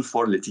useful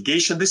for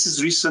litigation. This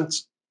is recent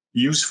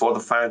use for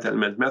the finite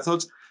element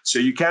method. So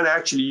you can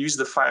actually use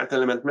the finite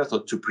element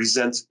method to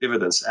present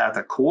evidence at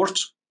a court.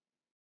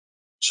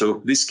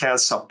 So this can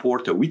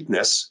support a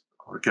witness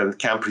or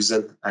can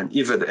present an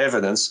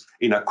evidence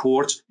in a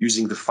court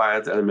using the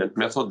finite element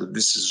method.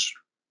 This is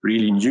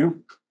really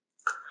new.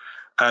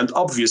 And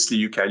obviously,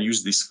 you can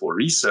use this for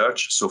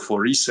research. So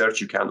for research,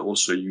 you can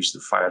also use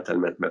the finite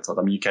element method.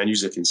 I mean, you can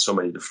use it in so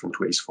many different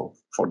ways for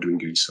doing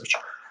research.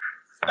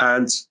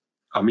 And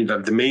I mean,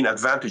 the main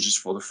advantages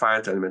for the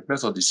finite element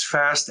method is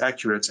fast,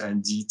 accurate,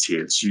 and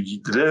detailed. So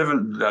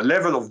the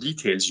level of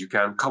details you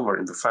can cover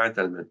in the finite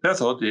element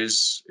method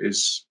is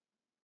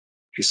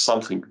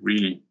something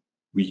really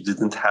we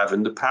didn't have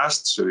in the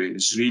past. So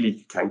it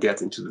really can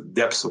get into the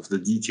depth of the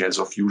details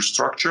of your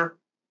structure.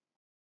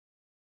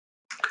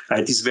 And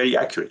it is very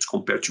accurate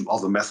compared to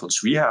other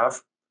methods we have.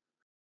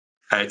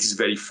 And it is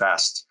very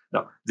fast.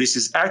 Now, this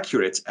is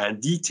accurate and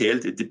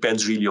detailed. It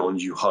depends really on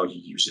you, how you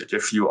use it.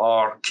 If you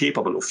are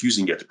capable of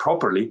using it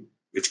properly,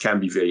 it can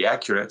be very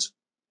accurate.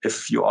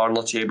 If you are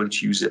not able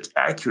to use it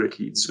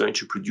accurately, it's going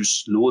to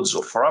produce loads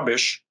of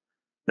rubbish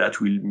that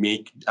will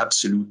make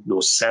absolute no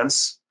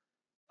sense.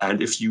 And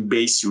if you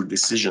base your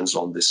decisions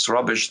on this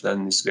rubbish,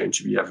 then it's going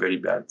to be a very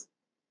bad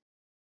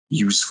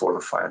use for the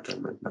finite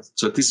element method.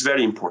 So it is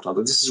very important.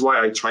 And this is why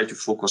I try to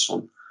focus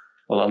on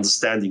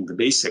understanding the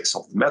basics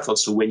of the method.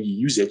 So when you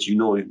use it, you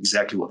know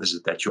exactly what is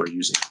it that you're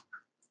using.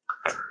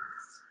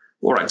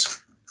 All right.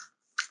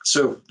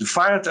 So the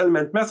finite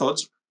element method,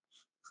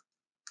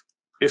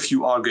 if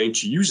you are going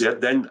to use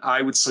it, then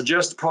I would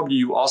suggest probably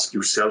you ask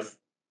yourself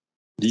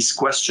these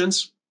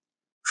questions.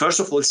 First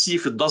of all, see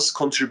if it does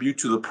contribute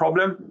to the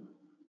problem.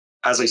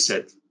 As I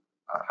said,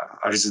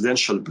 a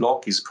residential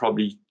block is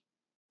probably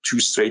too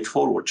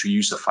straightforward to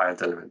use a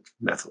finite element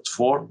method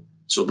for.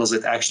 So does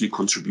it actually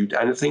contribute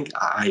anything?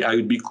 I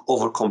would be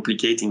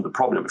overcomplicating the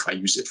problem if I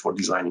use it for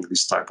designing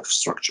this type of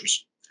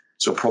structures.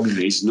 So probably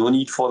there is no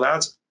need for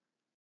that.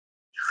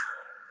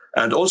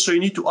 And also you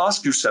need to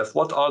ask yourself,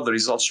 what are the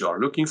results you are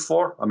looking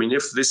for? I mean,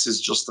 if this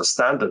is just a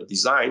standard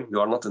design, you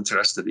are not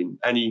interested in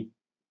any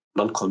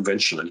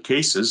non-conventional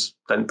cases,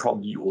 then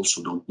probably you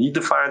also don't need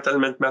the finite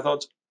element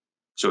method.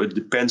 So it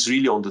depends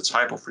really on the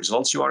type of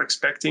results you are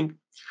expecting.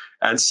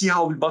 And see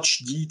how much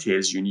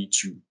details you need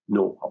to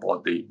know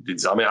about the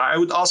design. I mean, I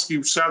would ask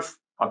yourself,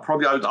 I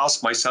would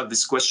ask myself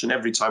this question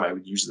every time I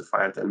would use the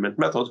finite element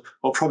method,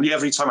 or probably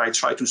every time I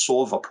try to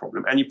solve a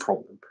problem, any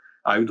problem.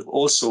 I would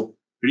also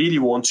really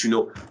want to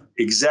know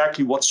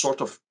exactly what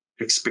sort of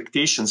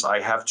expectations I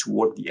have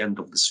toward the end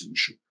of the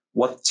solution,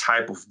 what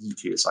type of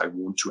details I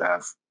want to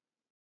have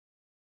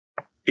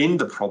in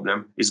the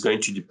problem is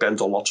going to depend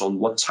a lot on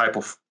what type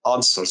of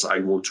answers I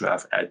want to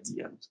have at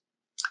the end.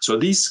 So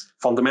these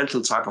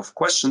fundamental type of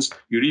questions,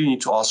 you really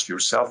need to ask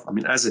yourself, I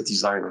mean, as a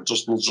designer,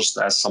 not just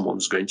as someone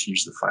who's going to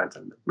use the finite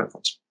element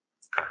methods.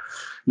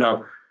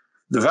 Now,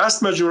 the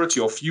vast majority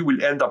of you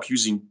will end up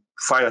using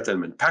finite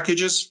element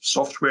packages,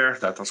 software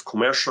that is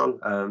commercial,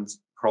 and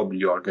probably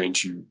you are going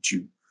to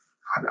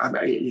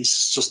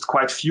it's just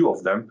quite few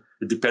of them.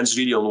 It depends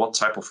really on what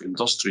type of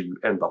industry you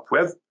end up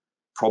with,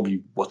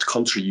 probably what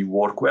country you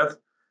work with,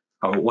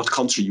 or what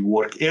country you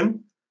work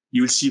in.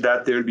 You will see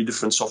that there will be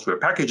different software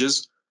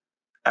packages.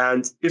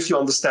 And if you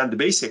understand the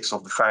basics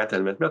of the finite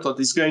element method,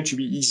 it's going to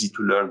be easy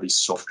to learn this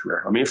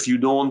software. I mean, if you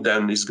don't,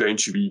 then it's going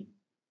to be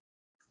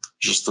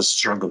just a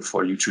struggle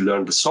for you to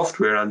learn the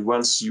software. And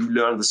once you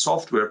learn the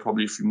software,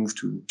 probably if you move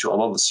to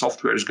another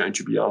software, it's going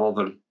to be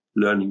another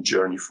learning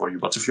journey for you.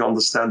 But if you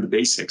understand the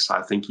basics,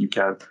 I think you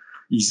can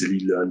easily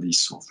learn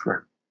this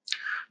software.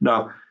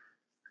 Now,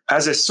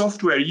 as a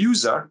software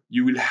user,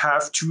 you will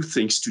have two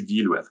things to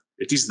deal with.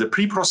 It is the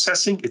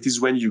pre-processing. It is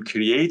when you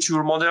create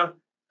your model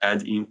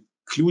and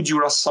include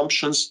your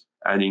assumptions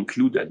and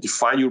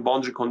define your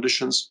boundary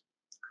conditions,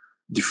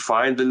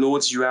 define the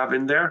loads you have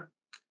in there.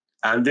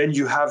 And then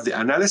you have the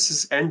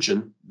analysis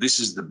engine. This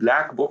is the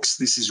black box.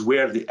 This is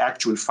where the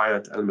actual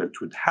finite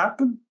element would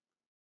happen.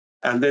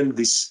 And then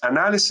this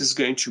analysis is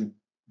going to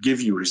give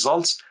you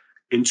results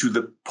into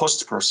the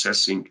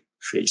post-processing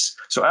phase.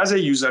 So as a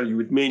user, you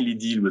would mainly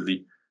deal with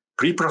the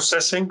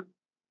pre-processing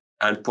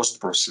and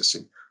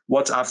post-processing.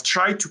 What I've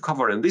tried to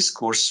cover in this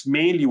course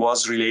mainly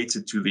was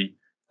related to the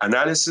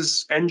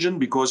analysis engine,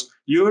 because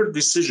your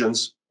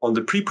decisions on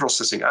the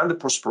pre-processing and the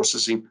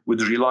post-processing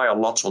would rely a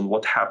lot on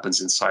what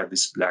happens inside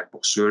this black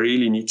box. So you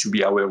really need to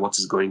be aware of what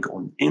is going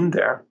on in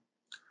there.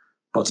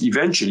 But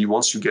eventually,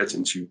 once you get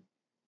into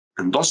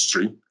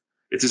industry,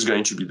 it is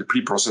going to be the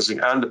pre-processing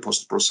and the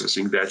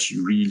post-processing that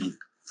you really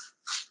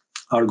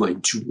are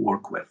going to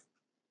work with.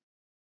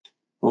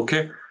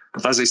 Okay,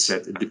 but as I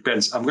said, it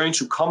depends. I'm going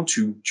to come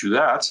to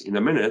that in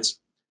a minute,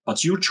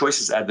 but your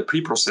choices at the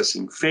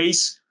pre-processing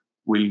phase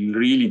will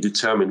really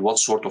determine what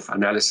sort of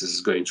analysis is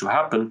going to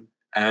happen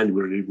and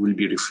will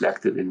be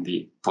reflected in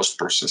the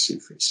post-processing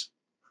phase.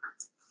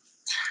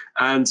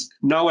 And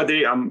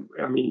nowadays,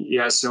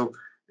 so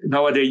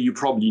nowadays you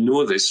probably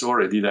know this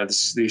already, that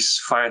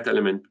these finite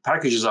element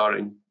packages are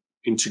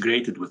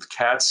integrated with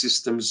CAD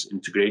systems,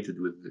 integrated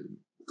with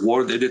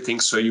word editing,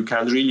 so you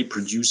can really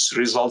produce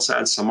results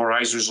and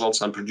summarize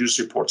results and produce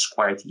reports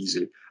quite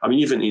easily. I mean,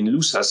 even in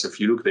LUSAS, if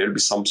you look, there'll be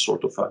some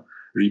sort of a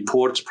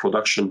report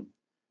production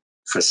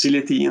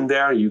facility in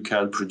there. You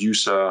can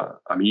produce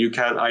you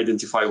can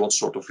identify what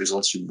sort of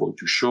results you want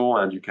to show,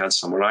 and you can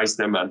summarize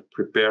them and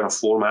prepare a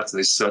format.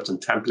 There's certain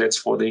templates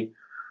for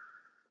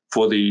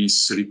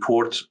this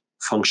report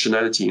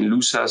functionality in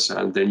LUSAS,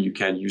 and then you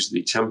can use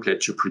the template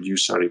to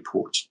produce a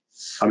report.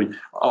 I mean,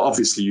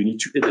 obviously you need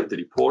to edit the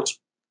report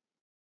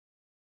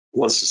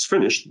once it's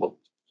finished, but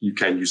you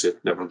can use it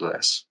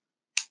nevertheless.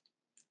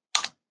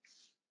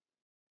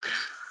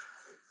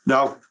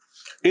 Now,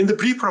 in the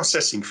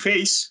pre-processing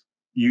phase,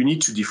 you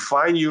need to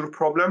define your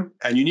problem,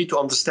 and you need to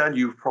understand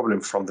your problem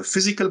from the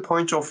physical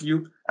point of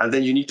view, and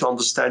then you need to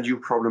understand your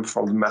problem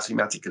from the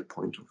mathematical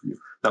point of view.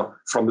 Now,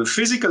 from the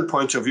physical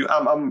point of view,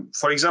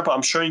 for example,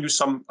 I'm showing you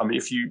some. I mean,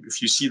 if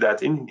you see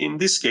that in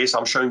this case,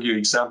 I'm showing you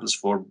examples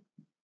for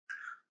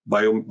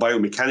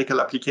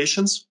biomechanical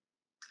applications,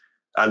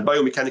 and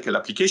biomechanical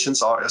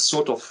applications are a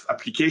sort of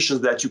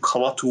applications that you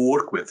cannot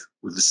work with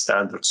the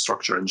standard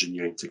structure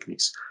engineering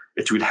techniques.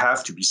 It will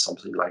have to be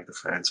something like the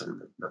finite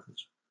element method.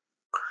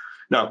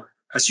 Now,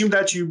 assume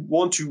that you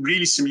want to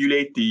really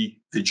simulate the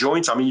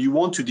joints. I mean, you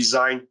want to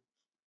design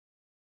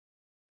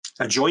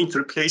a joint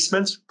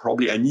replacement,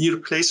 probably a knee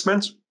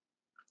replacement.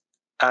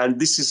 And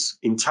this is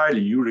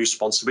entirely your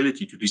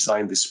responsibility to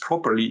design this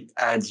properly,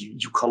 and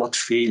you cannot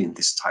fail in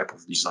this type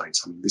of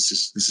designs. I mean, this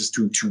is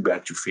too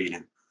bad to fail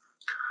in.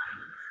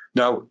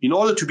 Now, in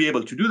order to be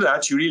able to do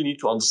that, you really need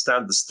to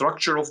understand the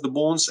structure of the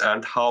bones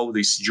and how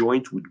this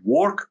joint would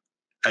work,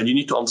 and you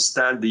need to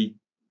understand the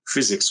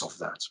physics of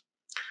that.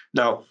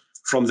 Now,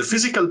 from the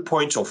physical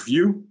point of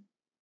view,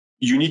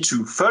 you need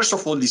to, first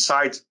of all,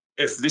 decide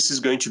if this is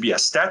going to be a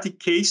static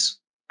case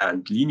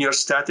and linear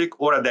static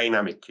or a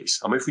dynamic case.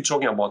 I mean, if we're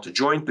talking about a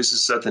joint, this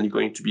is certainly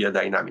going to be a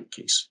dynamic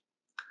case.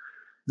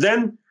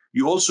 Then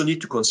you also need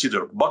to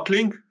consider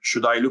buckling.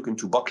 Should I look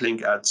into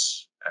buckling at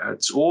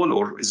all,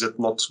 or is it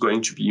not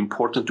going to be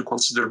important to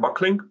consider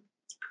buckling?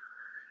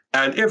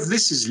 And if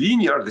this is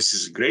linear, this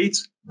is great.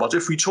 But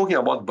if we're talking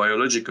about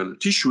biological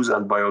tissues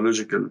and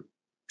biological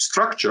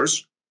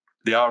structures,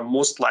 they are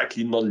most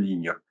likely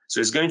nonlinear. So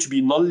it's going to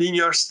be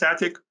nonlinear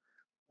static,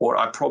 or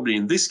probably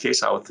in this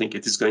case, I would think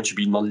it is going to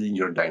be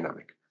nonlinear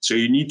dynamic. So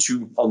you need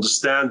to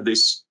understand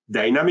this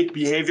dynamic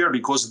behavior,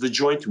 because the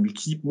joint will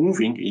keep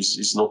moving.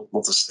 Is not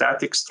a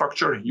static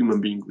structure. A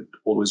human being would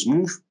always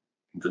move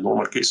in the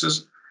normal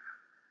cases.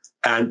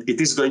 And it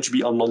is going to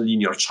be a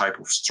nonlinear type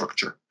of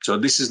structure. So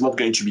this is not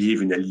going to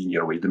behave in a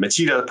linear way. The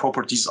material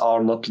properties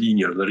are not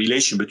linear. The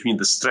relation between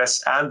the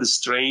stress and the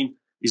strain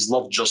is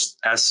not just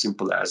as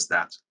simple as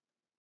that.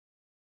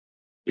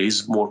 It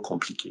is more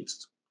complicated.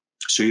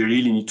 So you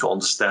really need to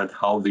understand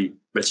how the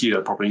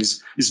material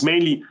properties is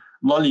mainly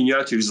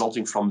nonlinearity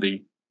resulting from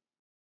the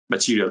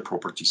material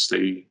properties.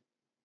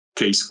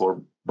 case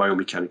for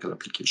biomechanical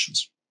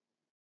applications.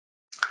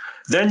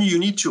 Then you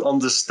need to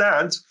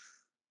understand,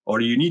 or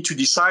you need to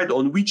decide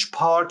on which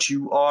part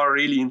you are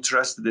really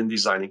interested in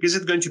designing. Is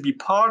it going to be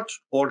part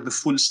or the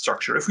full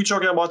structure? If we're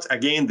talking about,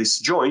 again, this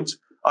joint,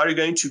 are you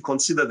going to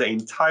consider the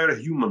entire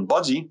human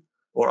body,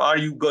 or are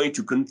you going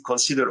to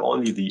consider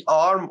only the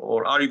arm,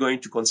 or are you going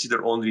to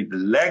consider only the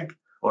leg,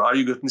 or are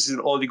you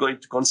only going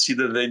to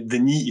consider the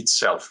knee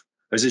itself?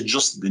 Is it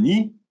just the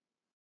knee,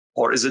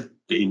 or is it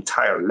the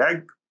entire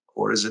leg,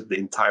 or is it the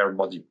entire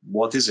body?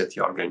 What is it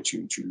you are going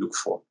to look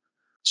for?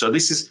 So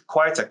this is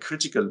quite a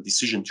critical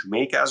decision to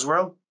make as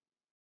well,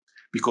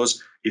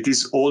 because it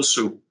is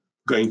also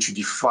going to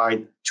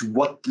define to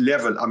what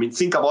level. I mean,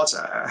 think about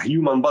a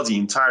human body,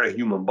 entire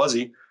human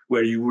body,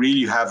 where you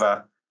really have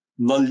a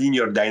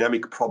nonlinear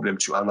dynamic problem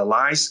to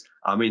analyze.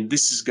 I mean,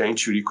 this is going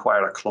to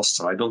require a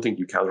cluster. I don't think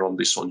you can run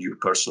this on your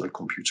personal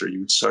computer.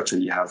 You would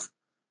certainly have,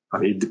 I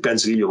mean, it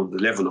depends really on the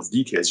level of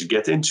details you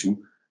get into,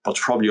 but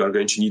probably you are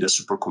going to need a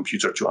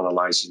supercomputer to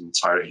analyze the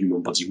entire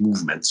human body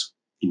movement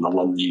in a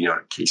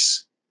nonlinear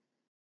case.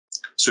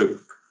 So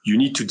you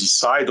need to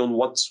decide on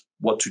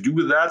what to do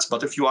with that.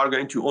 But if you are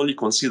going to only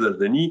consider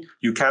the knee,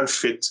 you can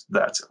fit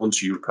that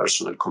onto your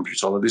personal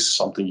computer. Although this is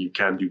something you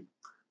can do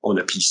on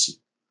a PC.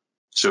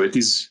 So it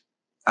is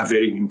a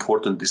very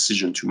important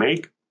decision to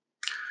make.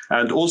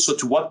 And also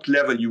to what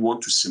level you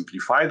want to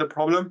simplify the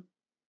problem.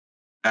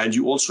 And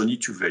you also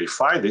need to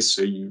verify this.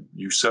 So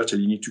you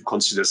certainly need to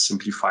consider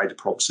simplified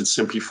problems and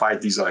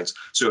simplified designs.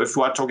 So if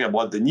we are talking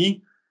about the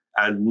knee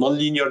and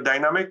nonlinear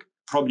dynamic,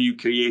 probably you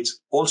create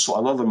also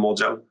another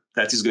model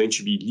that is going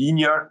to be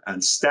linear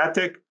and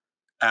static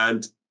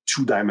and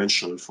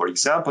two-dimensional, for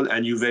example,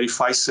 and you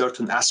verify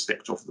certain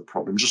aspects of the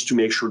problem just to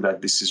make sure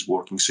that this is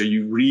working. So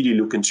you really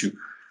look into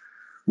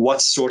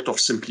what sort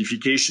of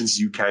simplifications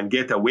you can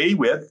get away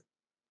with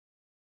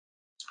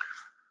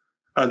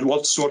and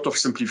what sort of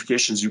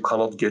simplifications you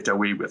cannot get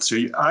away with. So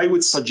I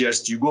would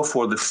suggest you go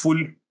for the full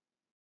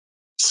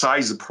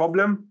size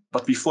problem.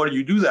 But before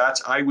you do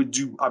that,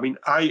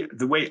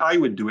 the way I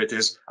would do it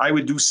is I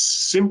would do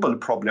simple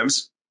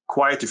problems,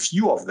 quite a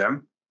few of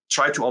them,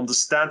 try to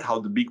understand how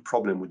the big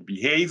problem would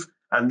behave.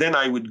 And then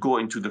I would go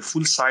into the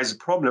full size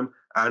problem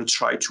and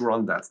try to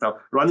run that. Now,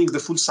 running the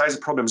full size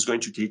problem is going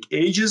to take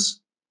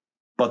ages.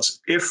 But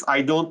if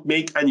I don't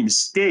make any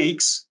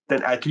mistakes,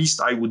 then at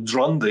least I would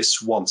run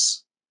this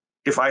once.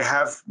 If I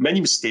have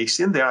many mistakes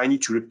in there, I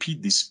need to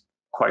repeat this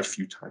quite a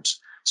few times.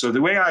 So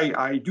the way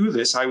I do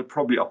this, I would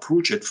probably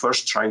approach it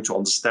first trying to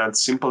understand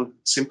simple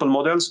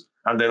models,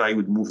 and then I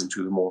would move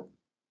into the more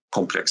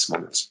complex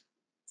models.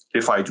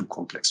 If I do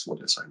complex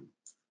models, I mean.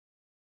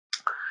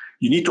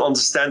 You need to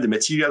understand the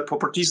material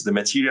properties, the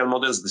material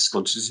models, the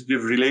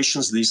constitutive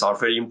relations. These are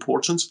very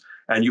important.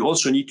 And you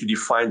also need to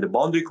define the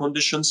boundary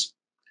conditions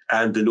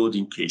and the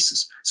loading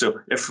cases. So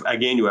if,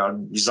 again, you are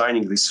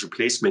designing this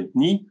replacement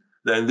knee,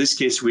 then in this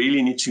case, we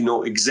really need to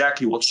know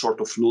exactly what sort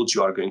of loads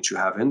you are going to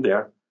have in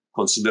there.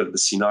 Consider the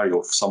scenario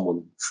of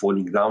someone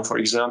falling down, for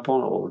example,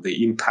 or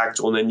the impact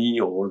on a knee,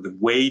 or the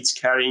weight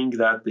carrying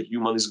that the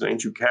human is going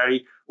to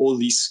carry. All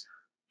these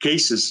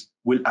cases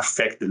will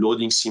affect the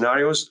loading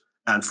scenarios.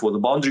 And for the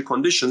boundary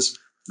conditions,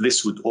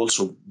 this would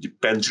also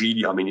depend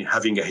really, I mean,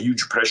 having a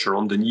huge pressure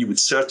on the knee would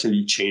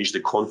certainly change the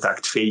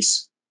contact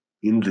phase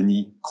in the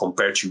knee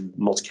compared to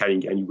not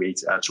carrying any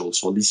weight at all.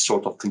 So these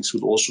sort of things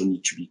would also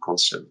need to be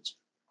considered.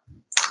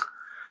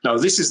 Now,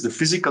 this is the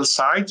physical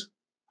side.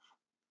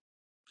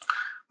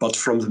 But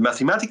from the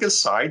mathematical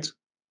side,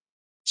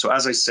 so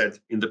as I said,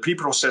 in the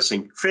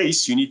pre-processing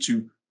phase, you need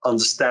to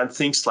understand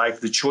things like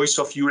the choice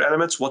of your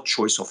elements, what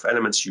choice of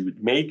elements you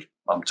would make.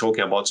 I'm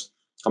talking about,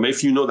 I mean,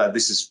 if you know that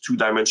this is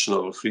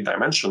two-dimensional or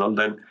three-dimensional,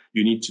 then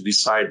you need to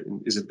decide,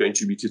 is it going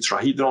to be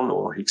tetrahedron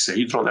or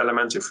hexahedron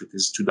element, if it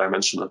is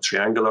two-dimensional,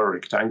 triangular,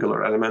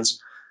 rectangular elements,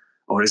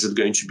 or is it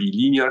going to be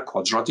linear,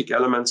 quadratic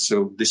elements?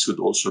 So this would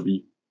also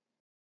be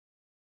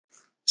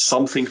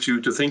something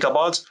to think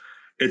about.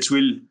 It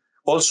will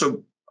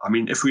also, I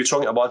mean, if we're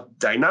talking about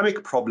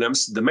dynamic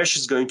problems, the mesh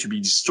is going to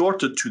be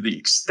distorted to the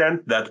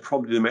extent that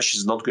probably the mesh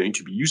is not going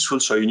to be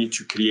useful. So you need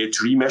to create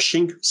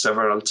remeshing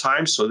several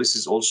times. So this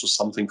is also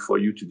something for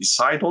you to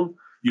decide on.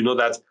 You know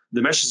that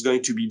the mesh is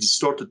going to be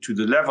distorted to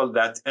the level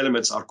that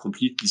elements are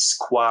completely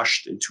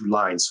squashed into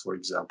lines, for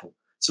example.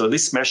 So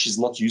this mesh is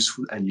not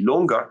useful any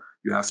longer.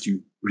 You have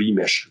to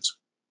remesh it.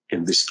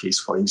 In this case,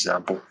 for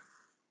example,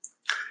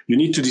 you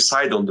need to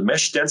decide on the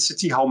mesh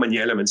density, how many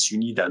elements you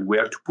need and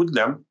where to put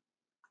them,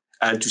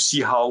 and to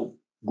see how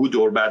good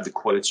or bad the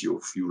quality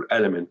of your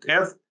element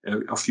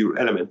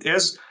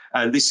is.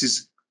 And this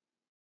is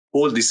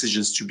all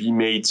decisions to be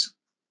made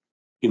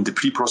in the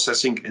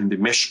pre-processing and the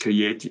mesh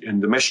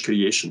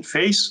creation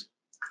phase.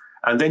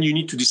 And then you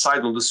need to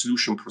decide on the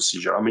solution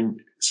procedure. I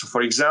mean, so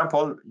for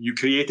example, you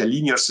create a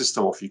linear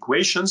system of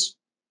equations,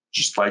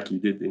 just like you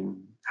did in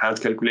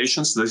hand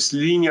calculations. This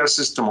linear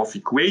system of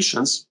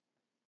equations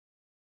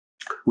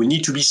will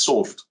need to be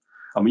solved.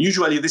 I mean,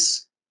 usually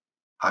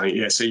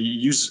so you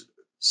use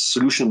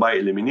solution by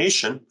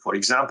elimination, for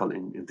example,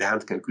 in the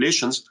hand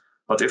calculations.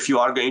 But if you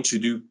are going to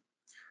do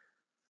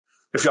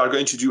if you are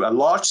going to do a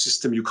large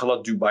system, you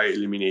cannot do by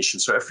elimination.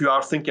 So if you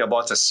are thinking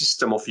about a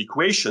system of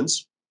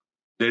equations,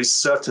 there is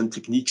certain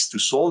techniques to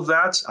solve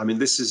that. I mean,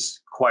 this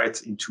is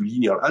quite into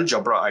linear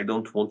algebra. I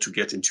don't want to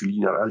get into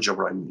linear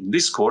algebra in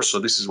this course, so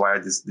this is why I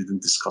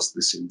didn't discuss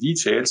this in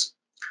details.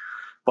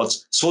 But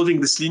solving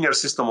this linear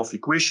system of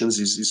equations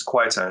is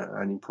quite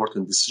an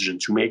important decision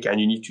to make, and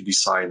you need to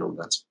decide on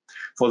that.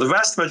 For the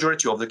vast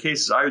majority of the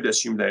cases, I would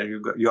assume that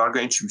you are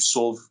going to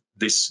solve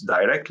this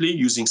directly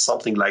using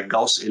something like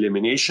Gauss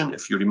elimination.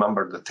 If you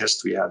remember the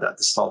test we had at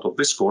the start of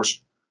this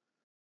course,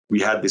 we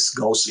had this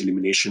Gauss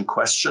elimination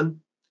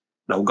question.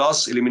 Now,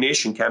 Gauss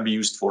elimination can be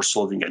used for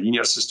solving a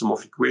linear system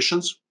of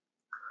equations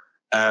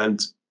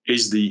and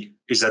is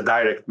a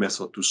direct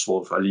method to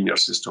solve a linear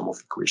system of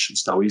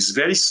equations. Now, it's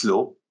very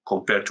slow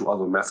compared to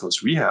other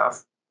methods we have,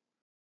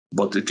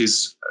 but it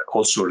is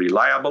also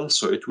reliable,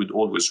 so it would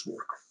always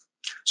work.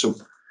 So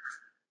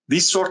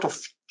these sort of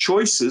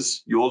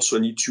choices you also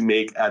need to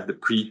make at the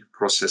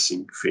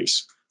pre-processing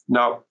phase.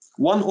 Now,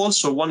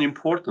 one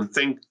important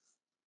thing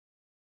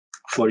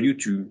for you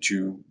to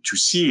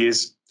see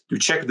is to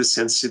check the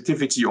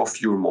sensitivity of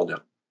your model.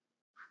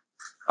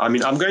 I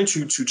mean, I'm going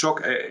to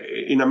talk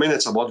in a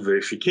minute about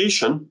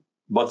verification,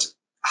 but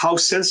how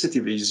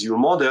sensitive is your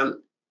model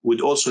would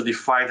also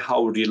define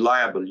how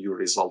reliable your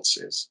results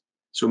is.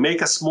 So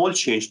make a small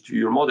change to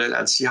your model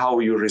and see how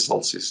your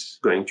results is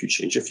going to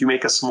change. If you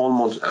make a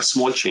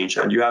small change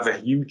and you have a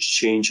huge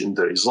change in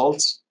the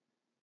results,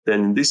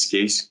 then in this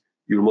case,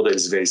 your model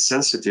is very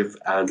sensitive,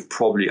 and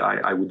probably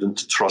I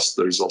wouldn't trust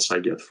the results I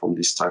get from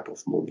this type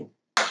of model.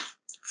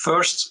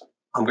 First,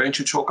 I'm going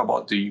to talk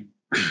about the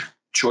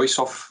choice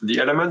of the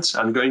elements.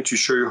 I'm going to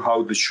show you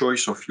how the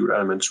choice of your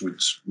elements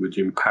would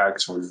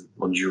impact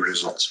on your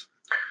results.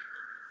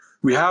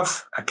 We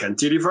have a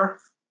cantilever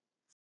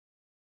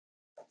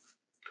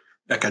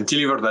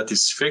that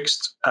is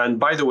fixed. And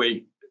by the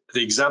way,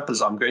 the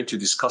examples I'm going to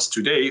discuss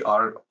today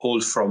are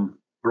all from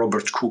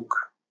Robert Cook's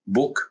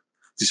book,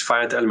 this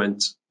finite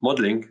element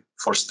modeling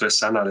for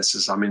stress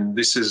analysis. I mean,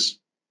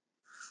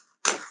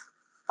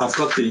 I've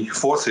got the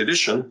 4th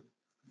edition.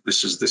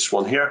 This is this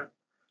one here.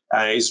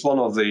 It's one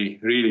of the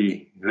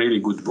really,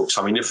 really good books.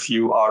 I mean, if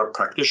you are a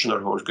practitioner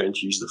who is going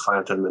to use the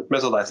finite element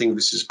method, I think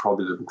this is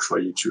probably the book for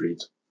you to read.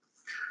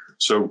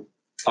 So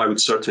I would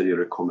certainly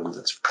recommend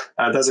it.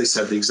 And as I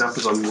said, the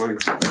examples I'm going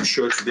to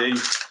show today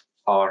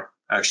are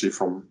actually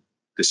from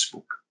this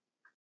book.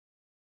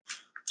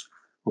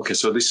 Okay,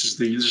 so this is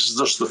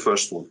just the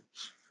first one.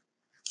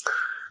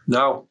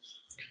 Now,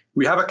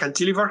 we have a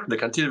cantilever. The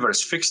cantilever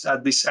is fixed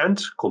at this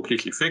end,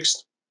 completely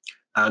fixed.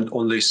 And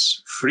on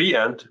this free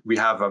end, we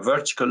have a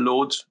vertical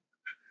load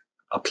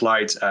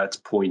applied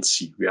at point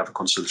C. We have a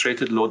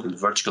concentrated load in the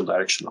vertical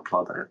direction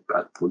applied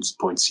at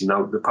point C.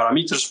 Now, the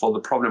parameters for the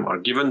problem are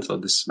given. So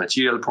this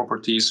material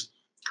properties,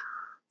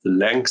 the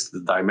length, the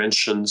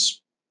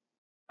dimensions,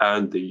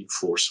 and the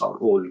force are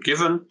all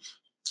given.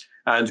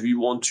 And we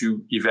want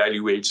to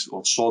evaluate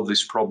or solve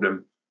this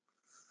problem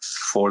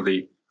for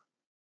the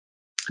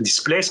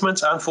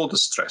displacement and for the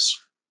stress.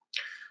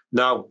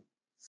 Now,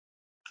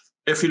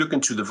 if you look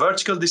into the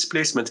vertical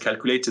displacement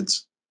calculated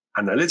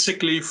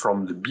analytically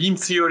from the beam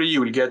theory, you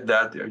will get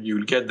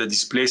the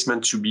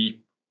displacement to be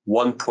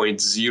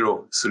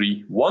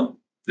 1.031.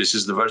 This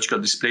is the vertical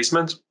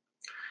displacement.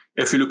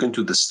 If you look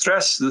into the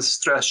stress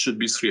should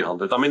be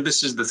 300. I mean,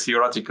 this is the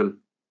theoretical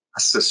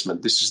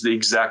assessment. This is the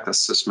exact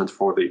assessment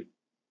for the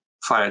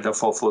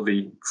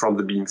from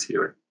the beam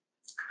theory.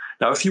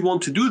 Now, if you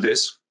want to do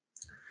this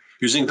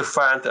using the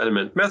finite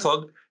element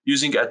method,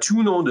 using a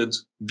 2-noded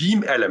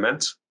beam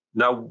element,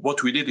 now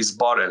what we did is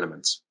bar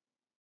elements.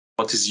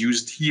 What is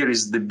used here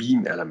is the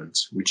beam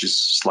element, which is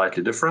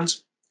slightly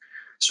different.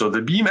 So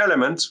the beam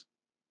element,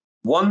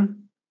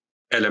 one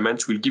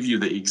element will give you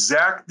the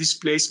exact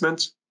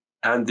displacement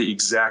and the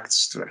exact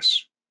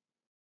stress.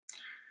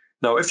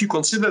 Now, if you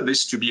consider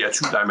this to be a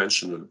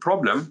 2-dimensional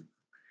problem,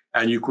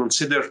 and you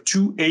consider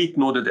 2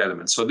 8-noded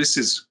elements, so this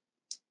is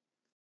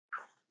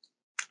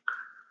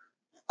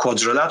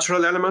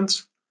quadrilateral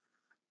element,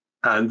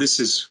 and this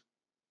is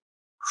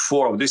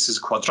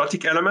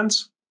quadratic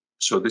elements.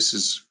 So this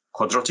is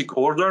quadratic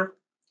order,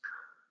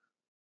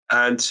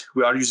 and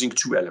we are using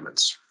 2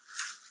 elements.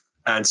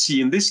 And see,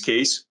 in this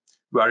case,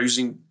 we are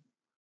using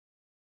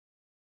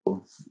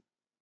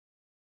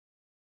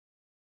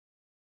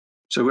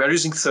So we are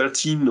using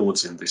 13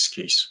 nodes in this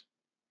case.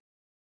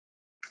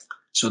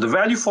 So the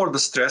value for the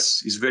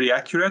stress is very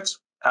accurate,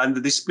 and the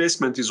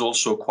displacement is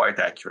also quite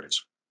accurate,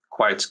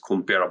 quite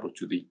comparable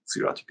to the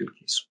theoretical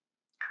case.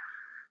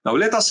 Now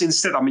let us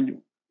instead,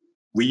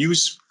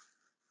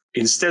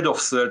 instead of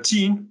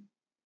 13,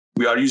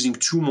 we are using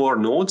 2 more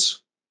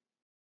nodes.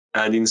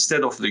 And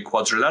instead of the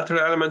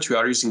quadrilateral elements, we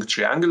are using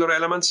triangular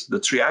elements. The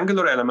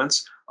triangular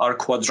elements are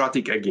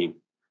quadratic again.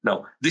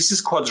 Now, this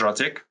is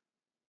quadratic.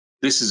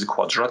 This is a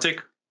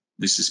quadratic.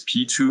 This is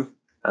P2,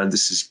 and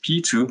this is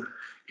P2.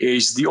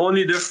 Is the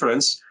only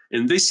difference.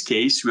 In this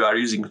case, we are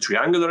using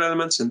triangular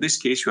elements. In this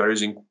case, we are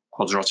using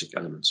quadratic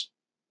elements.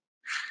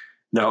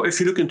 Now, if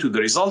you look into the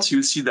results,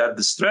 you'll see that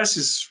the stress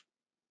is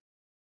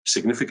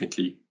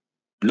significantly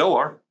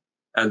lower,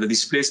 and the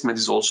displacement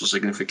is also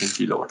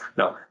significantly lower.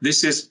 Now,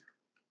 this is,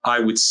 I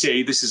would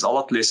say, this is a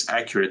lot less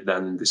accurate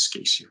than in this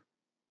case here.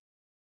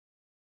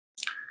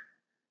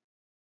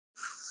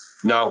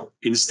 Now,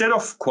 instead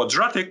of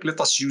quadratic,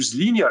 let us use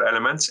linear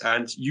elements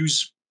and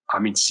use,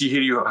 see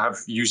here you have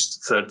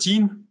used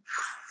 13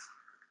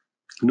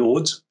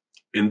 nodes.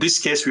 In this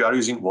case, we are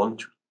using 1,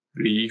 2,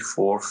 3,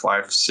 4,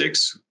 5,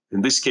 6.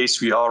 In this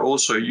case, we are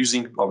also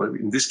using,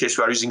 in this case,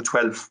 we are using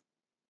 12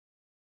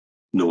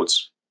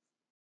 nodes.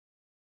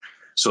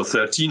 So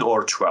 13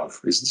 or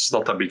 12 is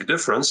not a big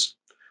difference,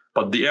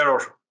 but the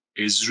error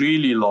is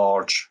really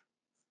large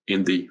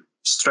in the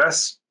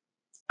stress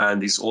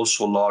and is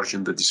also large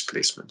in the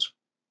displacement.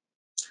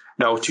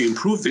 Now, to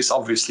improve this,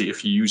 obviously,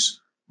 if you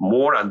use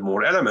more and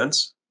more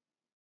elements,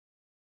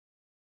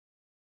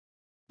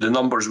 the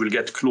numbers will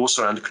get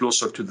closer and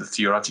closer to the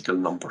theoretical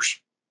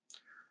numbers.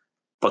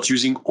 But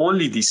using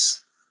only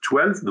these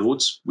 12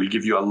 nodes will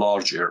give you a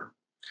large error.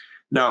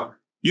 Now,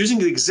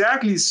 using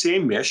exactly the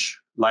same mesh,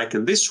 like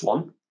in this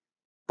one,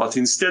 but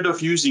instead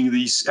of using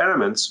these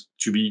elements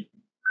to be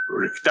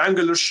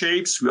rectangular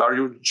shapes, we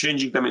are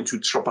changing them into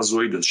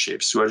trapezoidal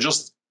shapes. We are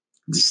just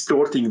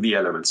distorting the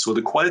elements. So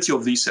the quality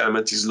of these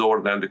elements is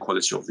lower than the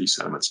quality of these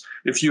elements.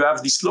 If you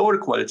have these lower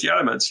quality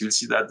elements, you'll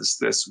see that the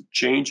stress will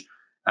change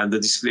and the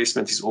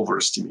displacement is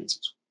overestimated.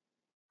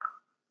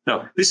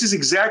 Now, this is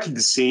exactly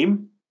the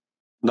same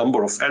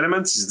number of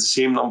elements, is the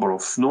same number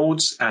of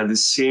nodes, and the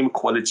same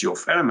quality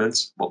of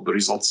elements, but the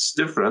result is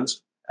different,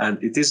 and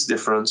it is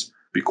different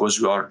because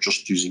we are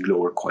just using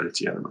lower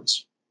quality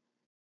elements.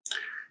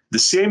 The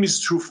same is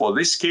true for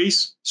this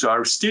case. So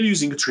I'm still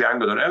using a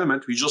triangular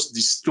element. We just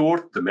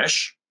distort the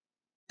mesh.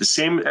 The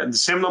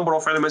same number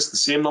of elements, the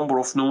same number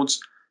of nodes,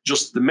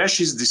 just the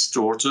mesh is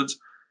distorted,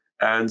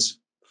 and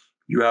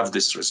you have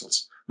this result.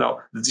 Now,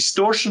 the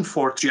distortion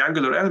for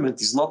triangular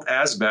element is not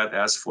as bad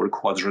as for a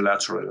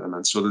quadrilateral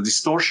element. So the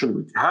distortion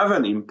would have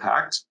an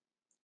impact,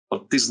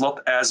 but it is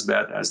not as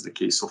bad as the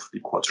case of the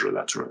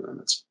quadrilateral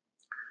elements.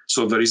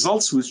 So the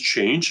results would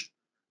change.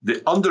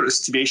 The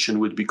underestimation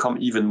would become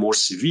even more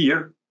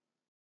severe,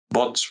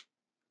 but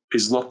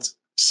is not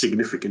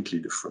significantly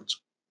different.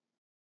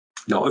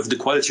 Now, if the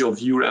quality of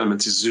your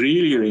element is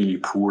really, really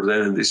poor,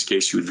 then in this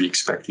case, you would be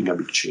expecting a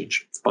big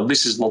change. But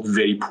this is not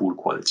very poor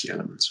quality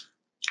elements.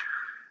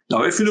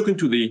 Now, if you look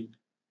into the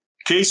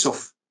case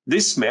of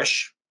this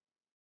mesh,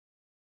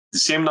 the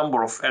same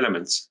number of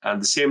elements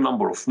and the same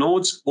number of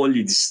nodes,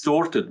 only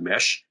distorted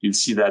mesh, you'll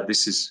see that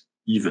this is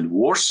even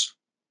worse.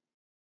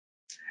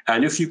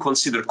 And if you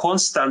consider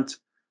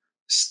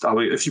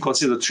if you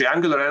consider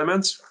triangular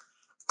elements,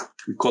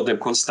 we call them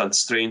constant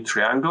strain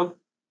triangle,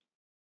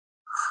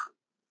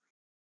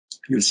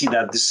 you'll see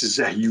that this is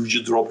a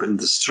huge drop in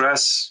the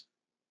stress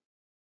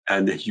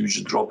and a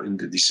huge drop in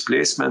the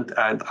displacement.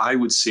 And I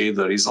would say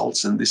the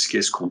results in this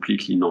case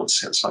completely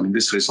nonsense.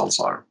 These results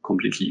are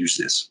completely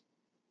useless.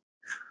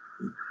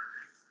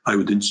 I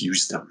wouldn't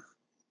use them.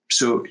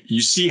 So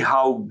you see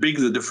how big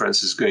the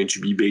difference is going to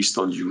be based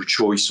on your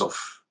choice of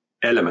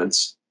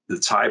elements, the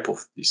type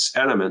of these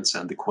elements,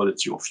 and the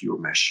quality of your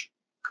mesh.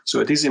 So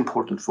it is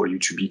important for you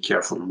to be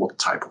careful on what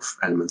type of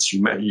elements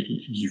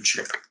you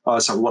check.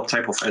 What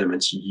type of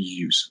elements you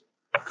use.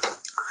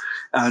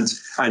 And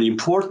an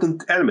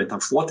important element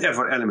of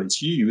whatever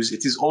elements you use,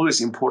 it is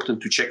always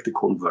important to check the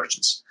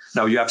convergence.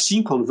 Now, you have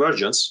seen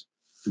convergence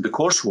in the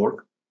coursework,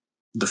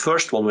 the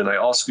first one when I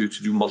ask you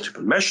to do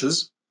multiple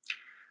meshes,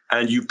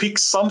 and you pick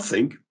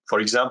something, for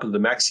example, the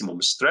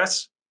maximum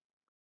stress,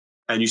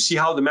 and you see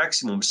how the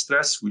maximum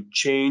stress would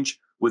change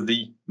with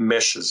the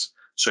meshes.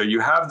 So you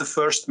have the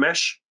first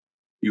mesh,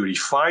 you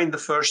refine the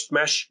first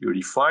mesh, you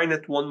refine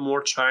it one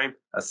more time,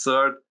 a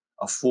third,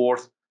 a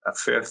fourth, a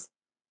fifth,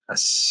 a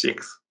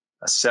sixth,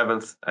 a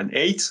seventh, an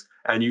eighth,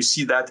 and you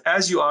see that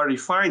as you are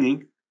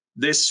refining,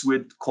 this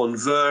would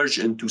converge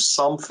into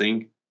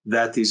something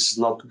that is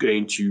not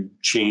going to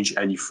change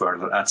any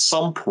further. At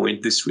some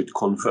point, this would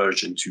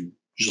converge into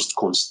just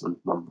constant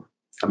number.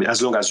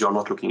 As long as you are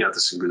not looking at the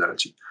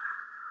singularity,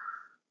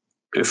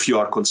 if you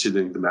are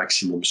considering the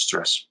maximum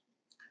stress.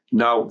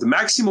 Now, the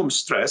maximum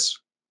stress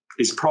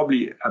is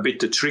probably a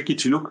bit tricky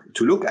to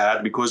look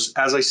at because,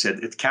 as I said,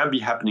 it can be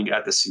happening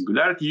at the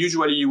singularity.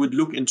 Usually, you would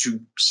look into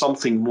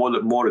something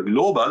more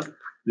global.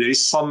 There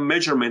is some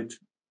measurement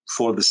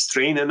for the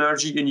strain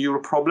energy in your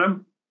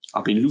problem.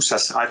 I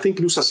think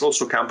Lussas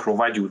also can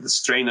provide you with the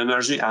strain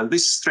energy, and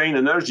this strain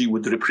energy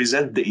would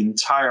represent the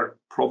entire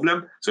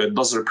problem. So it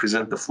does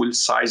represent the full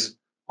size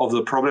of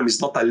the problem.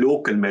 It's not a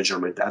local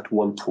measurement at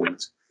one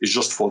point. It's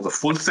just for the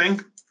full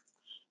thing.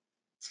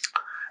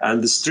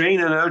 And the strain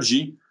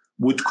energy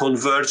would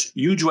converge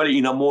usually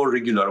in a more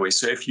regular way.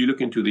 So if you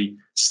look into the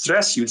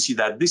stress, you'll see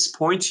that this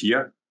point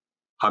here,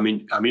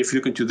 if you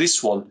look into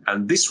this one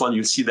and this one,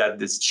 you'll see that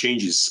this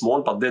change is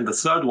small, but then the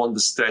third one, the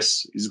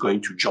stress is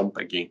going to jump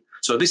again.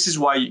 So this is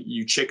why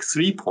you check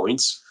 3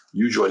 points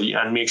usually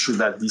and make sure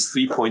that these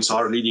 3 points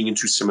are leading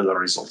into similar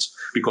results,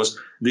 because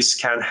this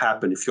can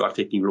happen if you are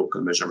taking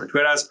local measurement.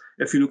 Whereas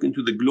if you look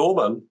into the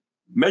global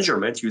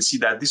measurement, you'll see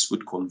that this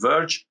would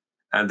converge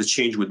and the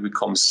change would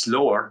become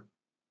slower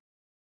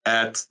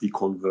at the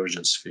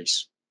convergence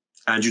phase.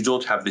 And you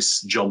don't have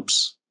these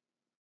jumps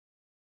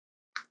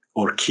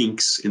or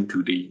kinks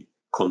into the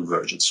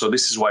convergence. So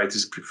this is why it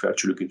is preferred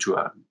to look into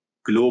a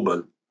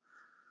global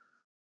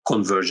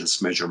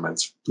convergence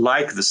measurement,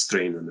 like the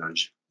strain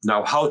energy.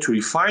 Now, how to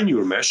refine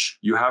your mesh?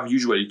 You have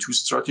usually two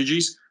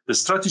strategies. The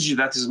strategy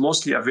that is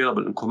mostly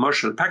available in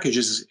commercial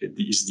packages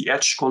is the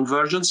H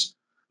convergence,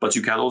 but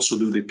you can also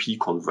do the P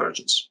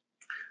convergence.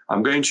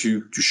 I'm going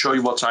to show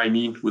you what I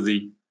mean with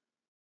the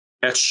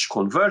H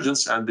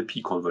convergence and the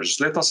P convergence.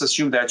 Let us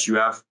assume that you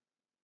have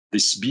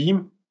this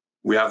beam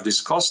we have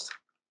discussed,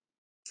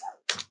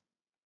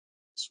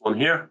 this one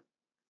here.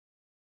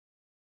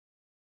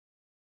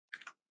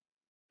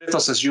 Let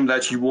us assume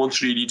that you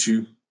want really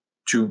to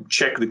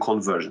check the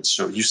convergence.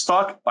 So you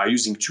start by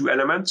using two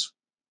elements,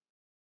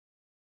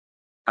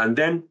 and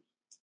then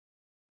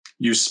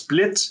you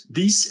split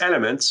these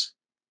elements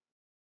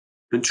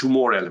into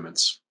more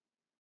elements.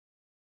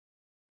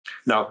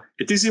 Now,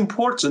 it is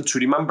important to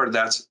remember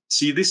that,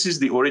 see, this is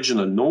the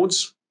original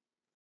nodes,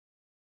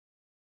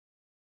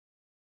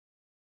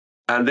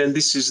 and then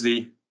this is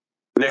the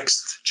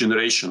next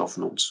generation of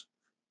nodes.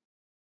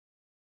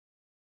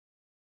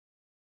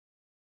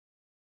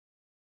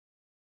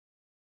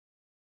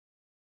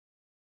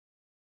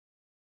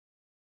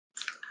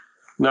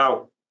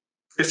 Now,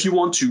 if you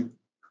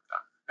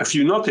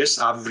notice,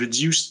 I've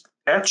reduced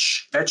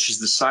h. H is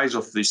the size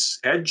of this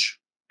edge.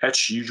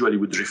 H usually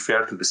would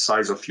refer to the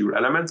size of your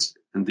elements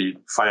in the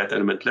finite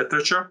element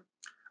literature.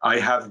 I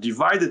have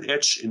divided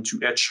h into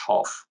h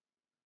half.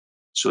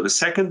 So the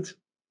second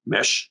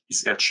mesh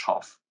is h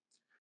half.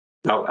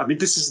 Now, I mean,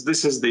 this is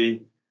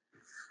the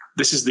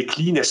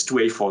cleanest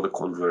way for the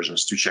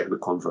convergence, to check the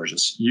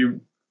convergence.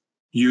 You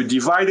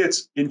divide it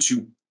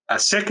into a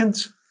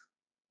second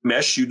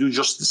mesh, you do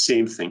just the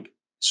same thing.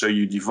 So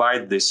you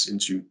divide this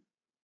into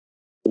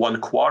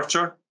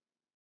 1/4,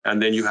 and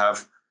then you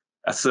have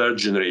a third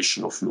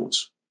generation of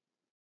nodes,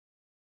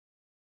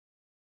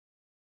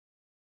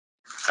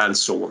 and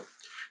so on.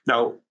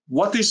 Now,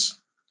 what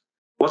is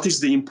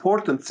the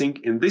important thing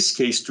in this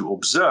case to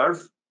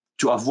observe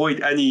to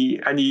avoid any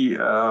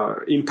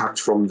impact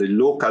from the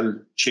local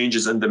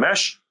changes in the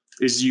mesh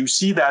is you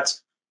see that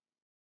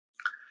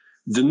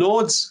the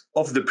nodes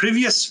of the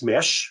previous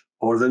mesh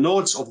or the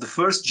nodes of the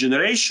first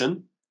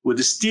generation would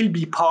still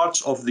be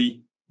part of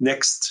the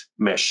next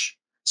mesh.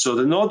 So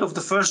the node of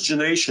the first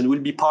generation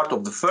will be part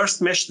of the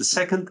first mesh, the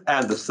second,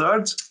 and the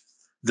third.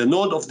 The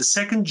node of the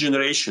second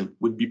generation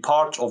would be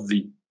part of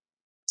the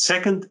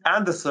second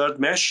and the third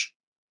mesh.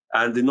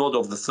 And the node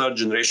of the third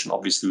generation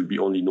obviously will be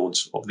only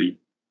nodes of the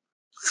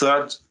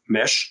third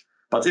mesh.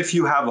 But if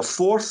you have a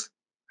fourth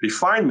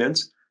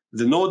refinement,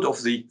 the node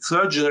of the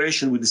third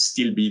generation would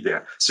still be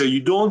there. So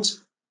you don't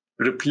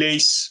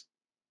replace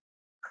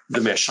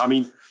the mesh. I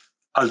mean,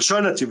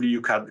 alternatively,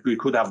 you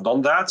could have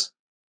done that.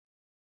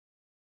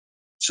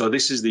 So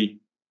this is the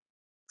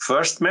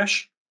first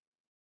mesh.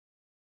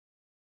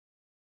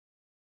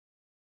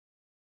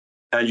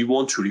 And you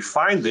want to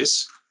refine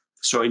this.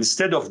 So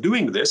instead of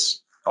doing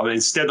this, or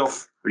instead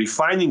of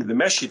refining the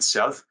mesh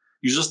itself,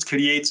 you just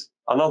create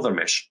another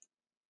mesh.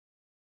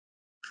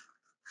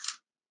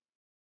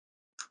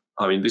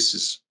 I mean, this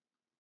is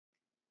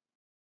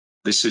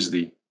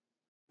the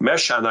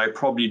mesh, and I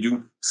probably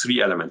do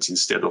 3 elements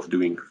instead of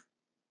doing.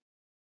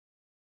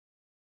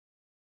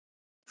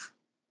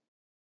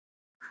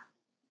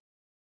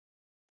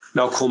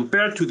 Now,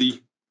 compared to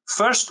the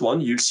first one,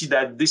 you'll see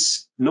that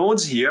these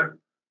nodes here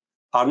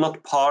are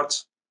not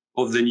part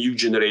of the new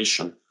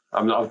generation.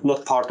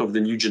 Not part of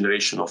the new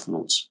generation of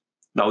nodes.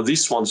 Now,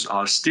 these ones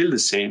are still the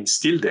same,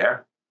 still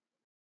there,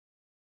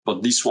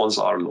 but these ones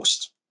are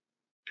lost.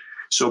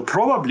 So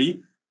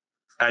probably,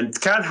 and it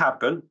can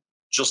happen,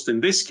 just in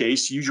this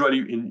case, usually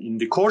in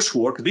the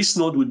coursework, this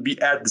node would be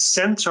at the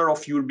center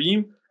of your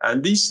beam,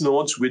 and these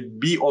nodes would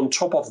be on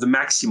top of the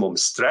maximum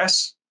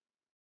stress,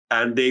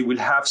 and they will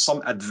have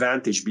some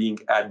advantage being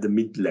at the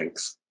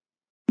mid-length.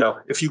 Now,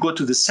 if you go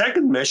to the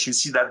second mesh, you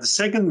see that the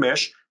second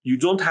mesh, you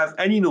don't have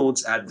any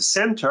nodes at the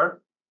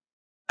center,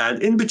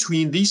 and in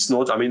between these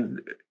nodes, I mean,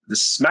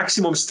 this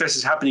maximum stress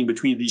is happening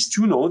between these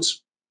two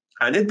nodes,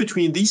 and in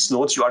between these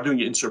nodes, you are doing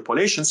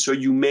interpolation, so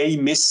you may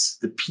miss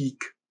the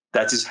peak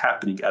that is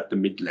happening at the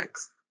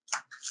mid-length.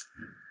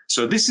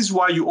 So this is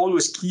why you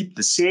always keep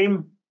the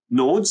same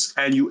nodes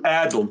and you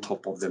add on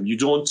top of them. You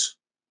don't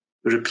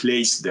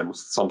replace them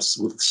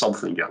with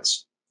something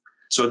else.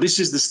 So this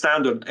is the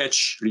standard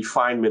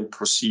h-refinement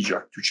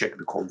procedure to check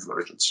the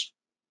convergence.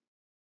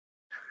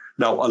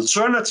 Now,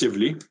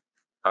 alternatively,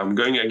 I'm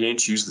going again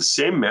to use the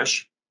same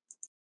mesh.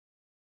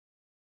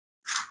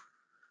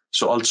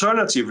 So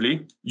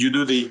alternatively, you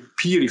do the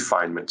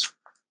p-refinement.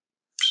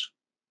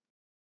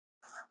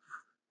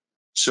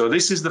 So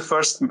this is the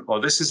first, or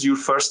this is your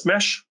first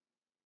mesh,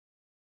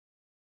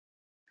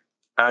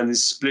 and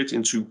it's split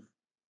into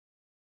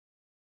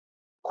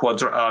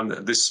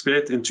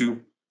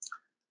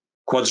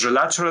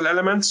quadrilateral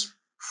elements,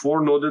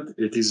 4-noded.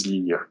 It is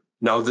linear.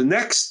 Now the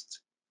next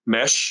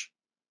mesh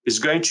is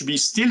going to be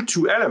still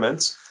 2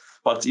 elements,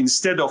 but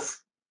instead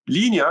of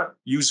linear,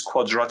 use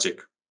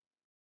quadratic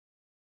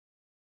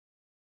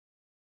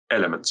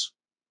elements.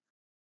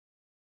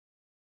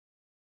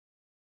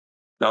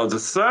 Now the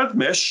third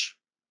mesh,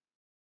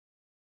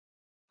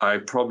 I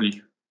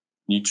probably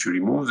need to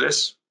remove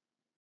this.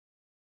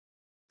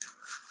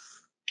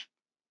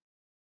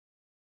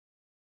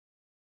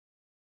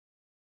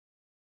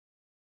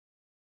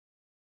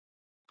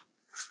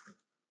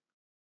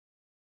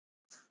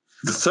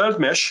 The third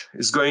mesh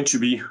is going to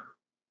be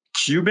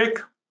cubic.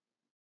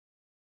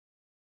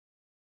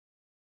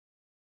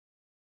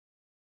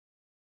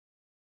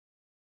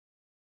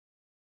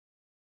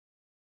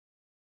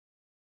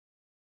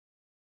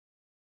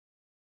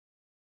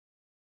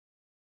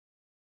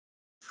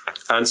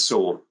 And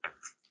so on.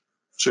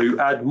 So you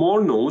add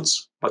more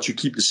nodes, but you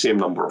keep the same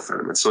number of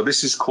elements. So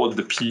this is called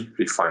the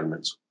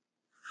p-refinement.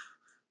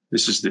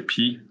 This is the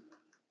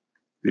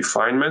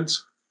p-refinement.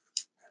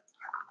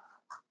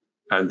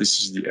 And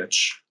this is the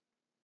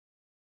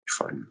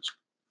h-refinement.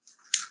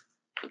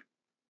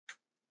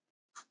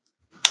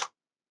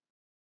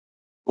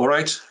 All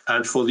right,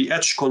 and for the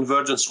H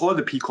convergence or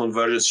the P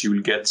convergence, you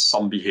will get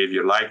some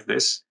behavior like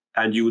this,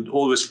 and you would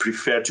always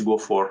prefer to go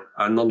for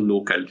a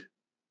non-local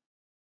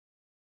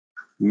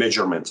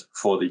measurement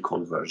for the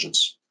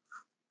convergence.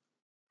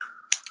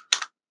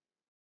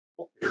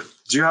 Okay.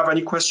 Do you have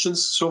any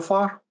questions so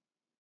far?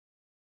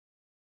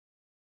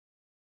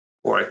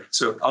 All right,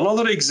 so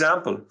another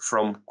example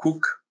from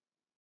Cook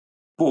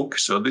book.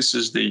 So this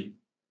is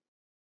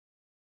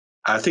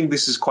I think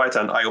this is quite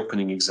an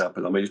eye-opening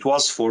example. I mean, it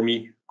was for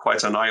me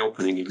quite an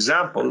eye-opening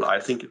example.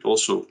 I think it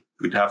also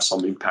would have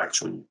some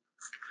impact on you.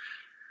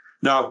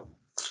 Now,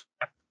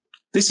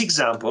 this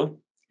example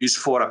is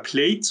for a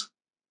plate.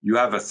 You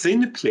have a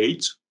thin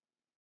plate,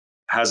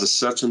 has a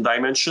certain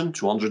dimension,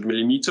 200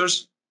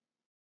 millimeters,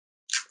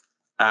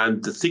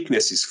 and the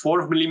thickness is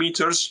 4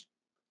 millimeters,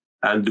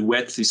 and the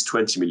width is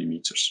 20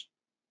 millimeters.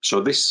 So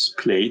this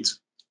plate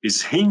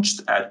is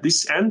hinged at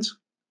this end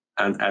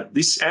and at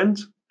this end,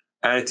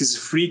 and it is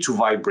free to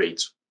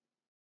vibrate.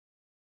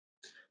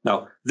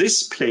 Now,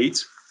 this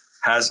plate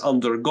has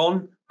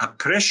undergone a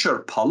pressure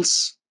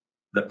pulse.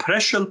 The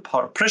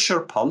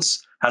pressure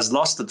pulse has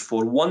lasted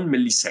for 1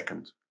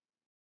 millisecond.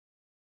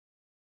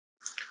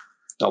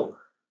 Now,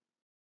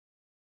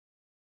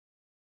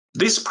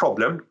 this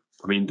problem,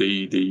 I mean,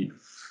 the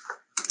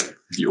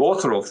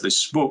author of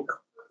this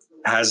book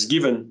has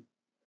given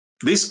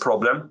this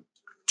problem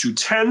to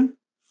 10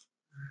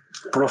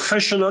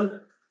 professional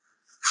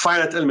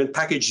finite element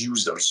package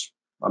users.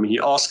 I mean, he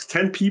asked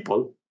 10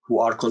 people who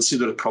are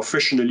considered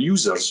professional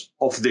users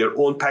of their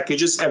own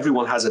packages.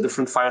 Everyone has a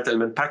different finite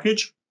element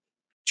package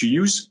to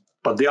use,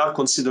 but they are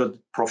considered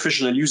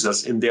professional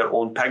users in their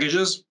own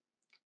packages.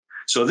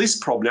 So this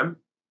problem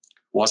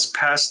was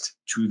passed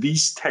to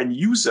these 10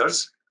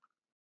 users,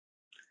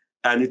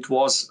 and it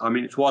was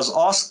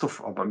asked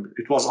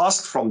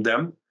from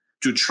them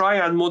to try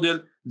and model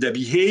the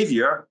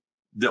behavior,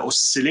 the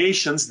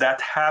oscillations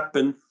that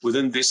happen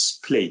within this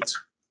plate.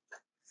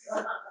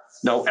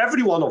 Now,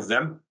 every one of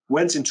them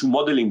went into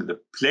modeling the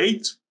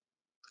plate,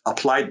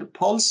 applied the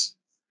pulse,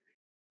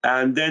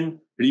 and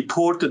then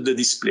reported the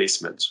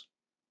displacement.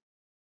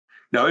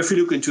 Now, if you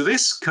look into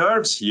these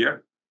curves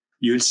here,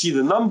 you'll see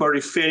the number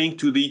referring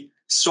to the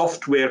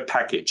software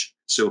package.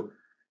 So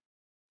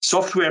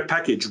software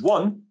package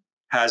 1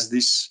 has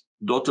this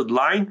dotted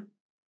line.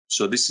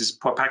 So this is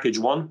for package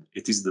 1,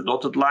 it is the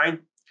dotted line.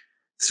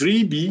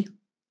 3B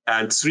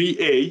and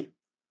 3A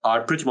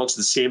are pretty much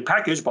the same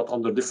package, but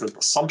under different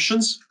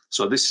assumptions.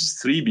 So this is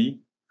 3B,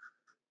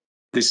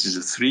 this is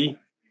a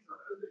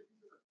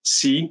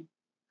 3C,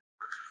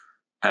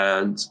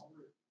 and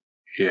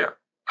here,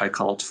 I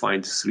can't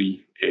find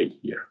 3A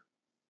here.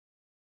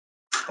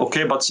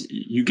 Okay, but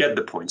you get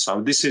the point.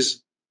 So this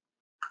is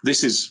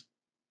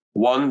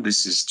 1,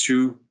 this is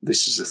 2,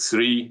 this is a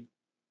 3,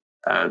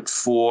 and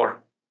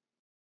 4,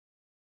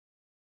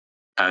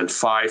 and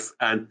 5,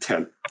 and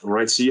 10. All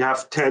right, so you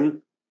have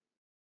 10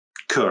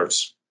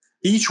 curves.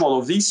 Each one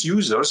of these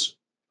users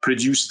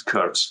produced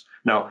curves.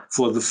 Now,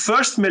 for the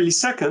first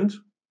millisecond,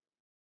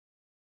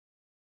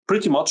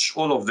 pretty much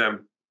all of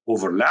them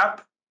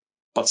overlap,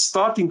 but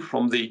starting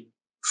from the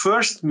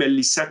first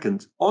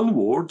millisecond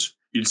onward,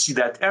 you'll see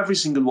that every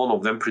single one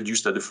of them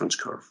produced a different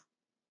curve.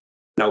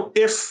 Now,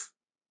 if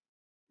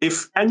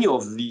any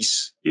of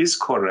these is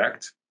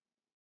correct,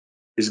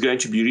 it's going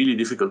to be really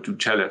difficult to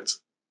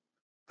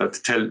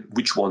tell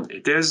which one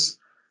it is,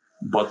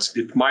 but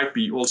it might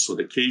be also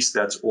the case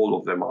that all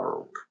of them are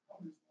wrong.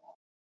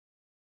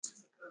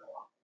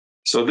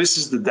 So this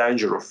is the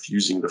danger of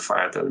using the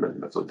finite element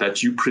method,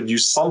 that you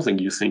produce something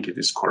you think it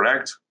is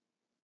correct,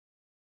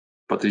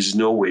 but there's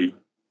no way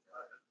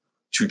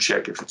to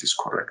check if it is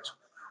correct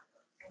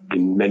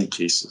in many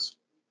cases.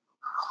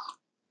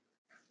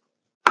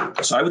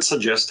 So I would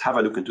suggest have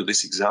a look into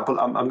this example.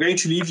 I'm going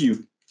to leave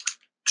you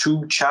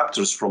 2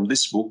 chapters from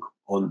this book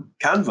on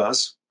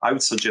Canvas. I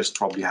would suggest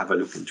probably have a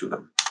look into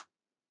them.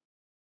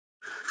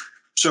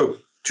 So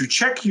to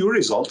check your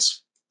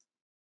results,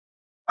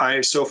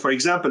 So for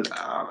example,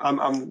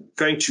 I'm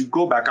going to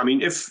go back. I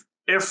mean, if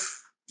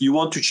you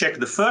want to check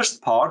the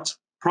first part,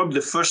 probably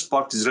the first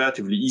part is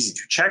relatively easy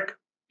to check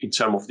in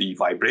terms of the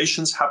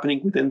vibrations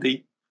happening within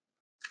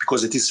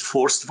because it is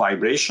forced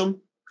vibration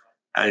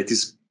and it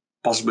is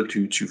possible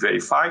to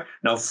verify.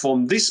 Now,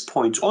 from this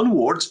point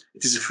onwards,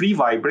 it is free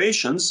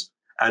vibrations,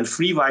 and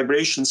free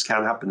vibrations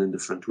can happen in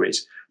different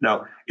ways.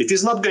 Now, it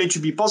is not going to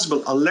be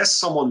possible unless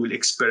someone will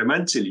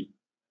experimentally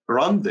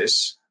run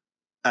this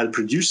and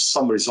produce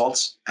some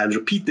results and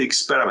repeat the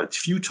experiment a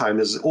few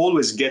times,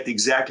 always get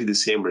exactly the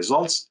same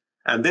results.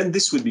 And then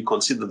this will be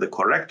considered the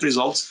correct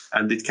results,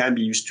 and it can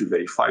be used to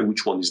verify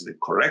which one is the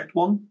correct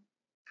one.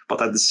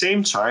 But at the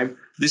same time,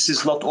 this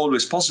is not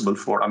always possible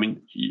I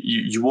mean,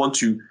 you want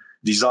to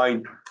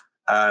design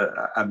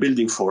a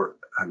building for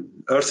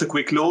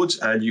earthquake loads,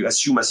 and you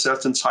assume a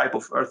certain type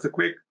of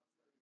earthquake,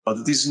 but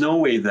there is no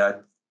way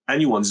that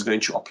anyone is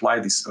going to apply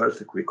this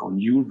earthquake on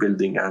your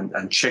building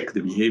and check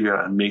the behavior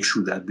and make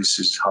sure that this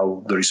is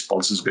how the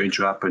response is going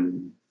to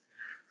happen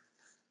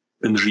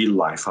in real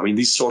life. I mean,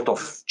 these sort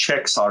of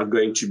checks are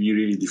going to be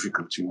really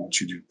difficult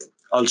to do.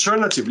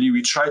 Alternatively,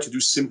 we try to do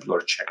simpler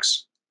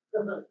checks.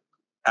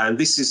 And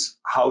this is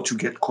how to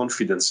get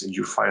confidence in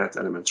your finite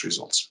element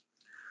results.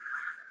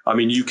 I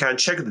mean, you can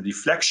check the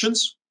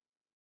deflections,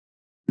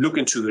 look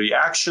into the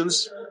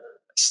reactions,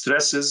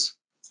 stresses.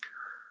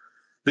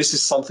 This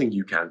is something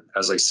you can,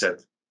 as I said,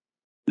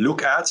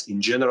 look at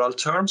in general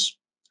terms.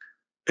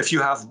 If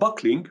you have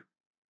buckling,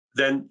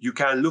 then you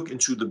can look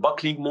into the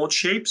buckling mode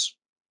shapes.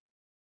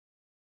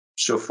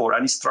 So for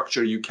any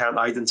structure, you can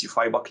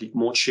identify buckling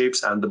mode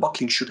shapes, and the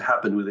buckling should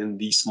happen within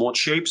these mode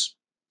shapes.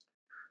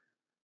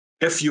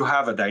 If you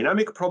have a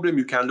dynamic problem,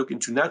 you can look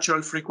into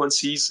natural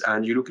frequencies,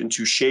 and you look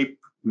into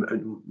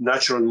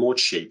natural mode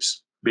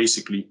shapes,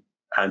 basically,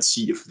 and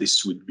see if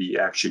this would be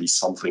actually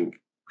something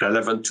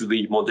relevant to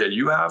the model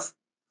you have.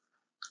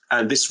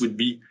 And this would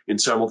be in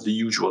terms of the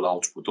usual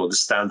output or the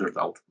standard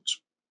output.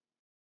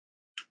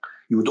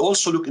 You would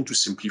also look into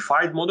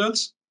simplified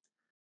models.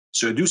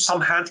 So do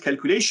some hand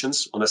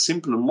calculations on a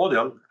simple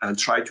model and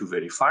try to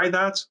verify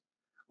that.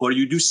 Or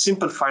you do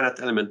simple finite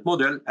element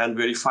model and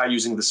verify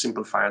using the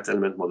simple finite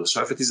element model.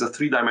 So if it is a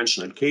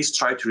three-dimensional case,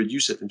 try to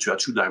reduce it into a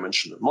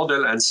two-dimensional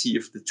model and see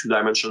if the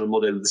two-dimensional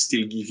model will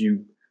still give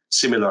you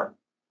similar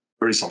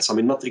results. I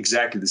mean, not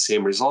exactly the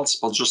same results,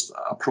 but just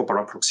proper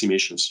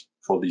approximations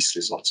for these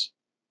results.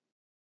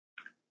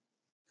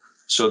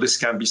 So this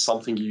can be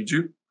something you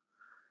do.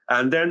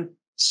 And then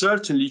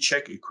certainly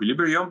check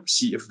equilibrium,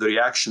 see if the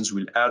reactions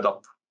will add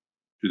up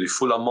to the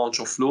full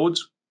amount of load,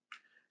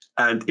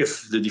 and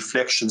if the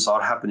deflections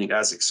are happening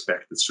as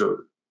expected. So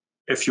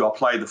if you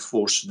apply the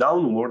force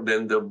downward,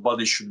 then the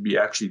body should be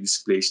actually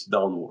displaced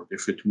downward.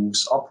 If it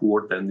moves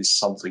upward, then there's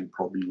something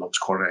probably not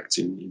correct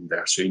in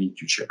there. So you need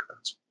to check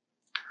that.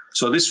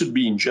 So this would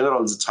be in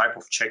general the type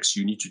of checks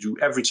you need to do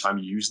every time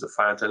you use the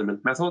finite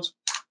element method.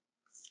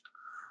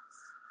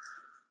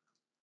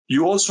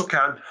 You also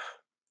can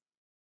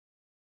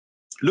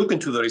look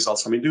into the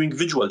results. I mean, doing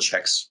visual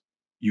checks,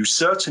 you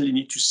certainly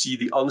need to see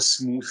the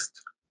unsmoothed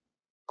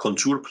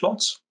contour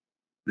plots.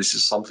 This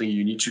is something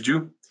you need to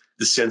do.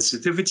 The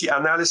sensitivity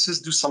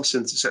analysis, just some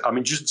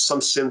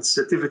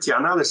sensitivity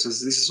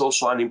analysis. This is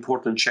also an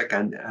important check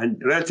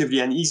and relatively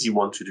an easy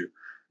one to do.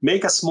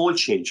 Make a small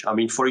change. I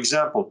mean, for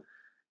example,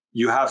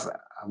 you have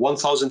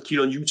 1,000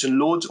 kilonewton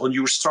load on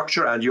your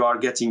structure and you are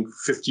getting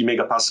 50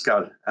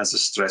 megapascal as a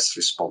stress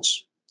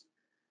response.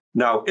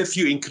 Now, if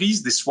you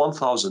increase this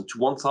 1,000 to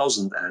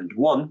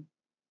 1,001,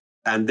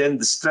 and then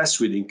the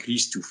stress will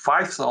increase to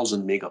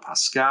 5,000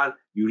 megapascal,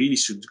 you really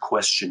should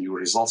question your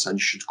results and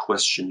you should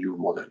question your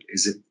model.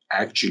 Is it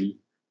actually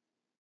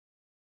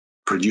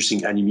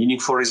producing any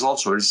meaningful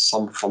results, or is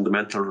some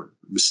fundamental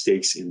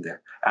mistakes in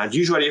there? And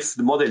usually, if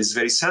the model is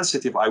very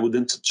sensitive, I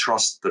wouldn't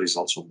trust the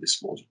results of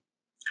this model.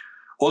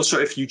 Also,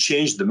 if you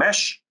change the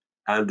mesh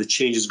and the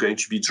change is going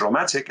to be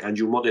dramatic and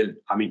your model,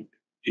 I mean,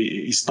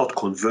 it's not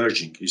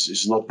converging.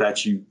 It's not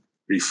that you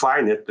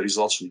refine it, the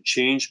results will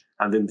change,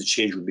 and then the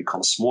change will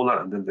become smaller,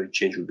 and then the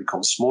change will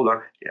become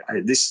smaller.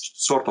 This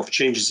sort of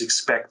change is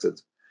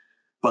expected.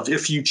 But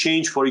if you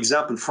change, for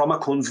example, from a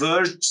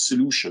converged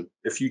solution,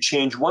 if you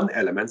change one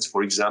element,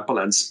 for example,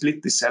 and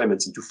split this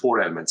element into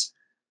 4 elements,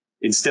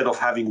 instead of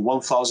having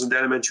 1,000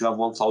 elements, you have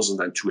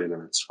 1,002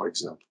 elements, for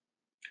example.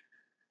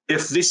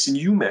 If this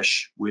new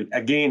mesh will,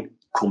 again,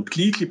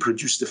 completely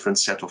produce different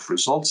set of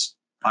results,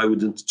 I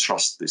wouldn't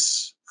trust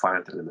this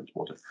finite element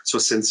model. So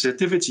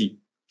sensitivity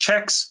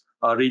checks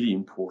are really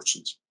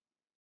important.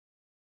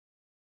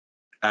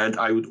 And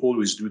I would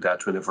always do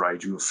that whenever I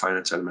do a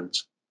finite element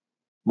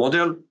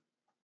model.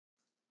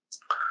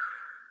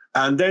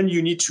 And then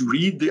you need to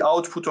read the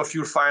output of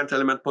your finite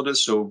element model.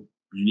 So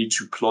you need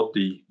to plot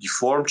the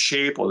deformed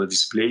shape or the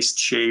displaced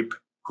shape,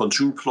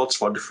 contour plots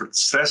for different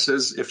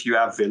stresses. If you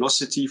have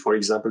velocity, for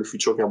example, if you're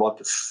talking about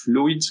the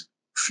fluid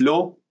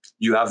flow,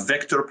 you have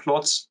vector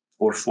plots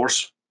or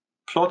force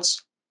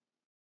plots.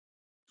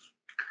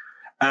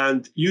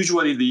 And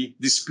usually the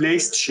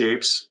displaced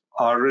shapes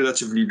are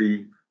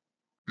relatively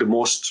the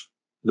most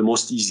the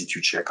most easy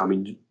to check. I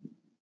mean,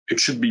 it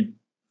should be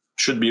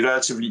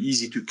relatively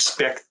easy to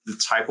expect the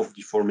type of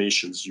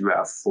deformations you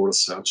have for a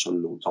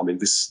certain load. I mean,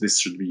 this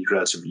should be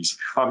relatively easy.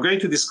 I'm going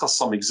to discuss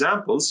some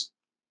examples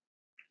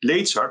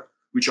later,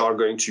 which are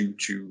going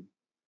to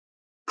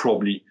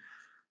probably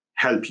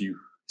help you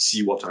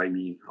see what I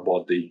mean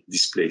about the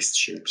displaced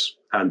shapes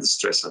and the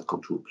stress and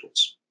contour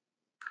plots.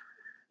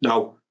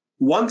 Now,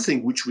 one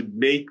thing which would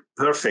make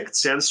perfect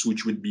sense,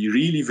 which would be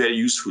really very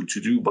useful to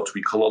do, but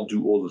we cannot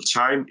do all the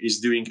time, is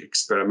doing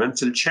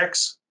experimental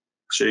checks.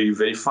 So you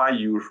verify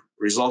your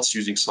results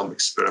using some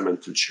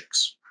experimental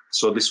checks.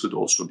 So this would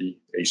also be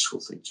a useful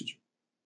thing to do.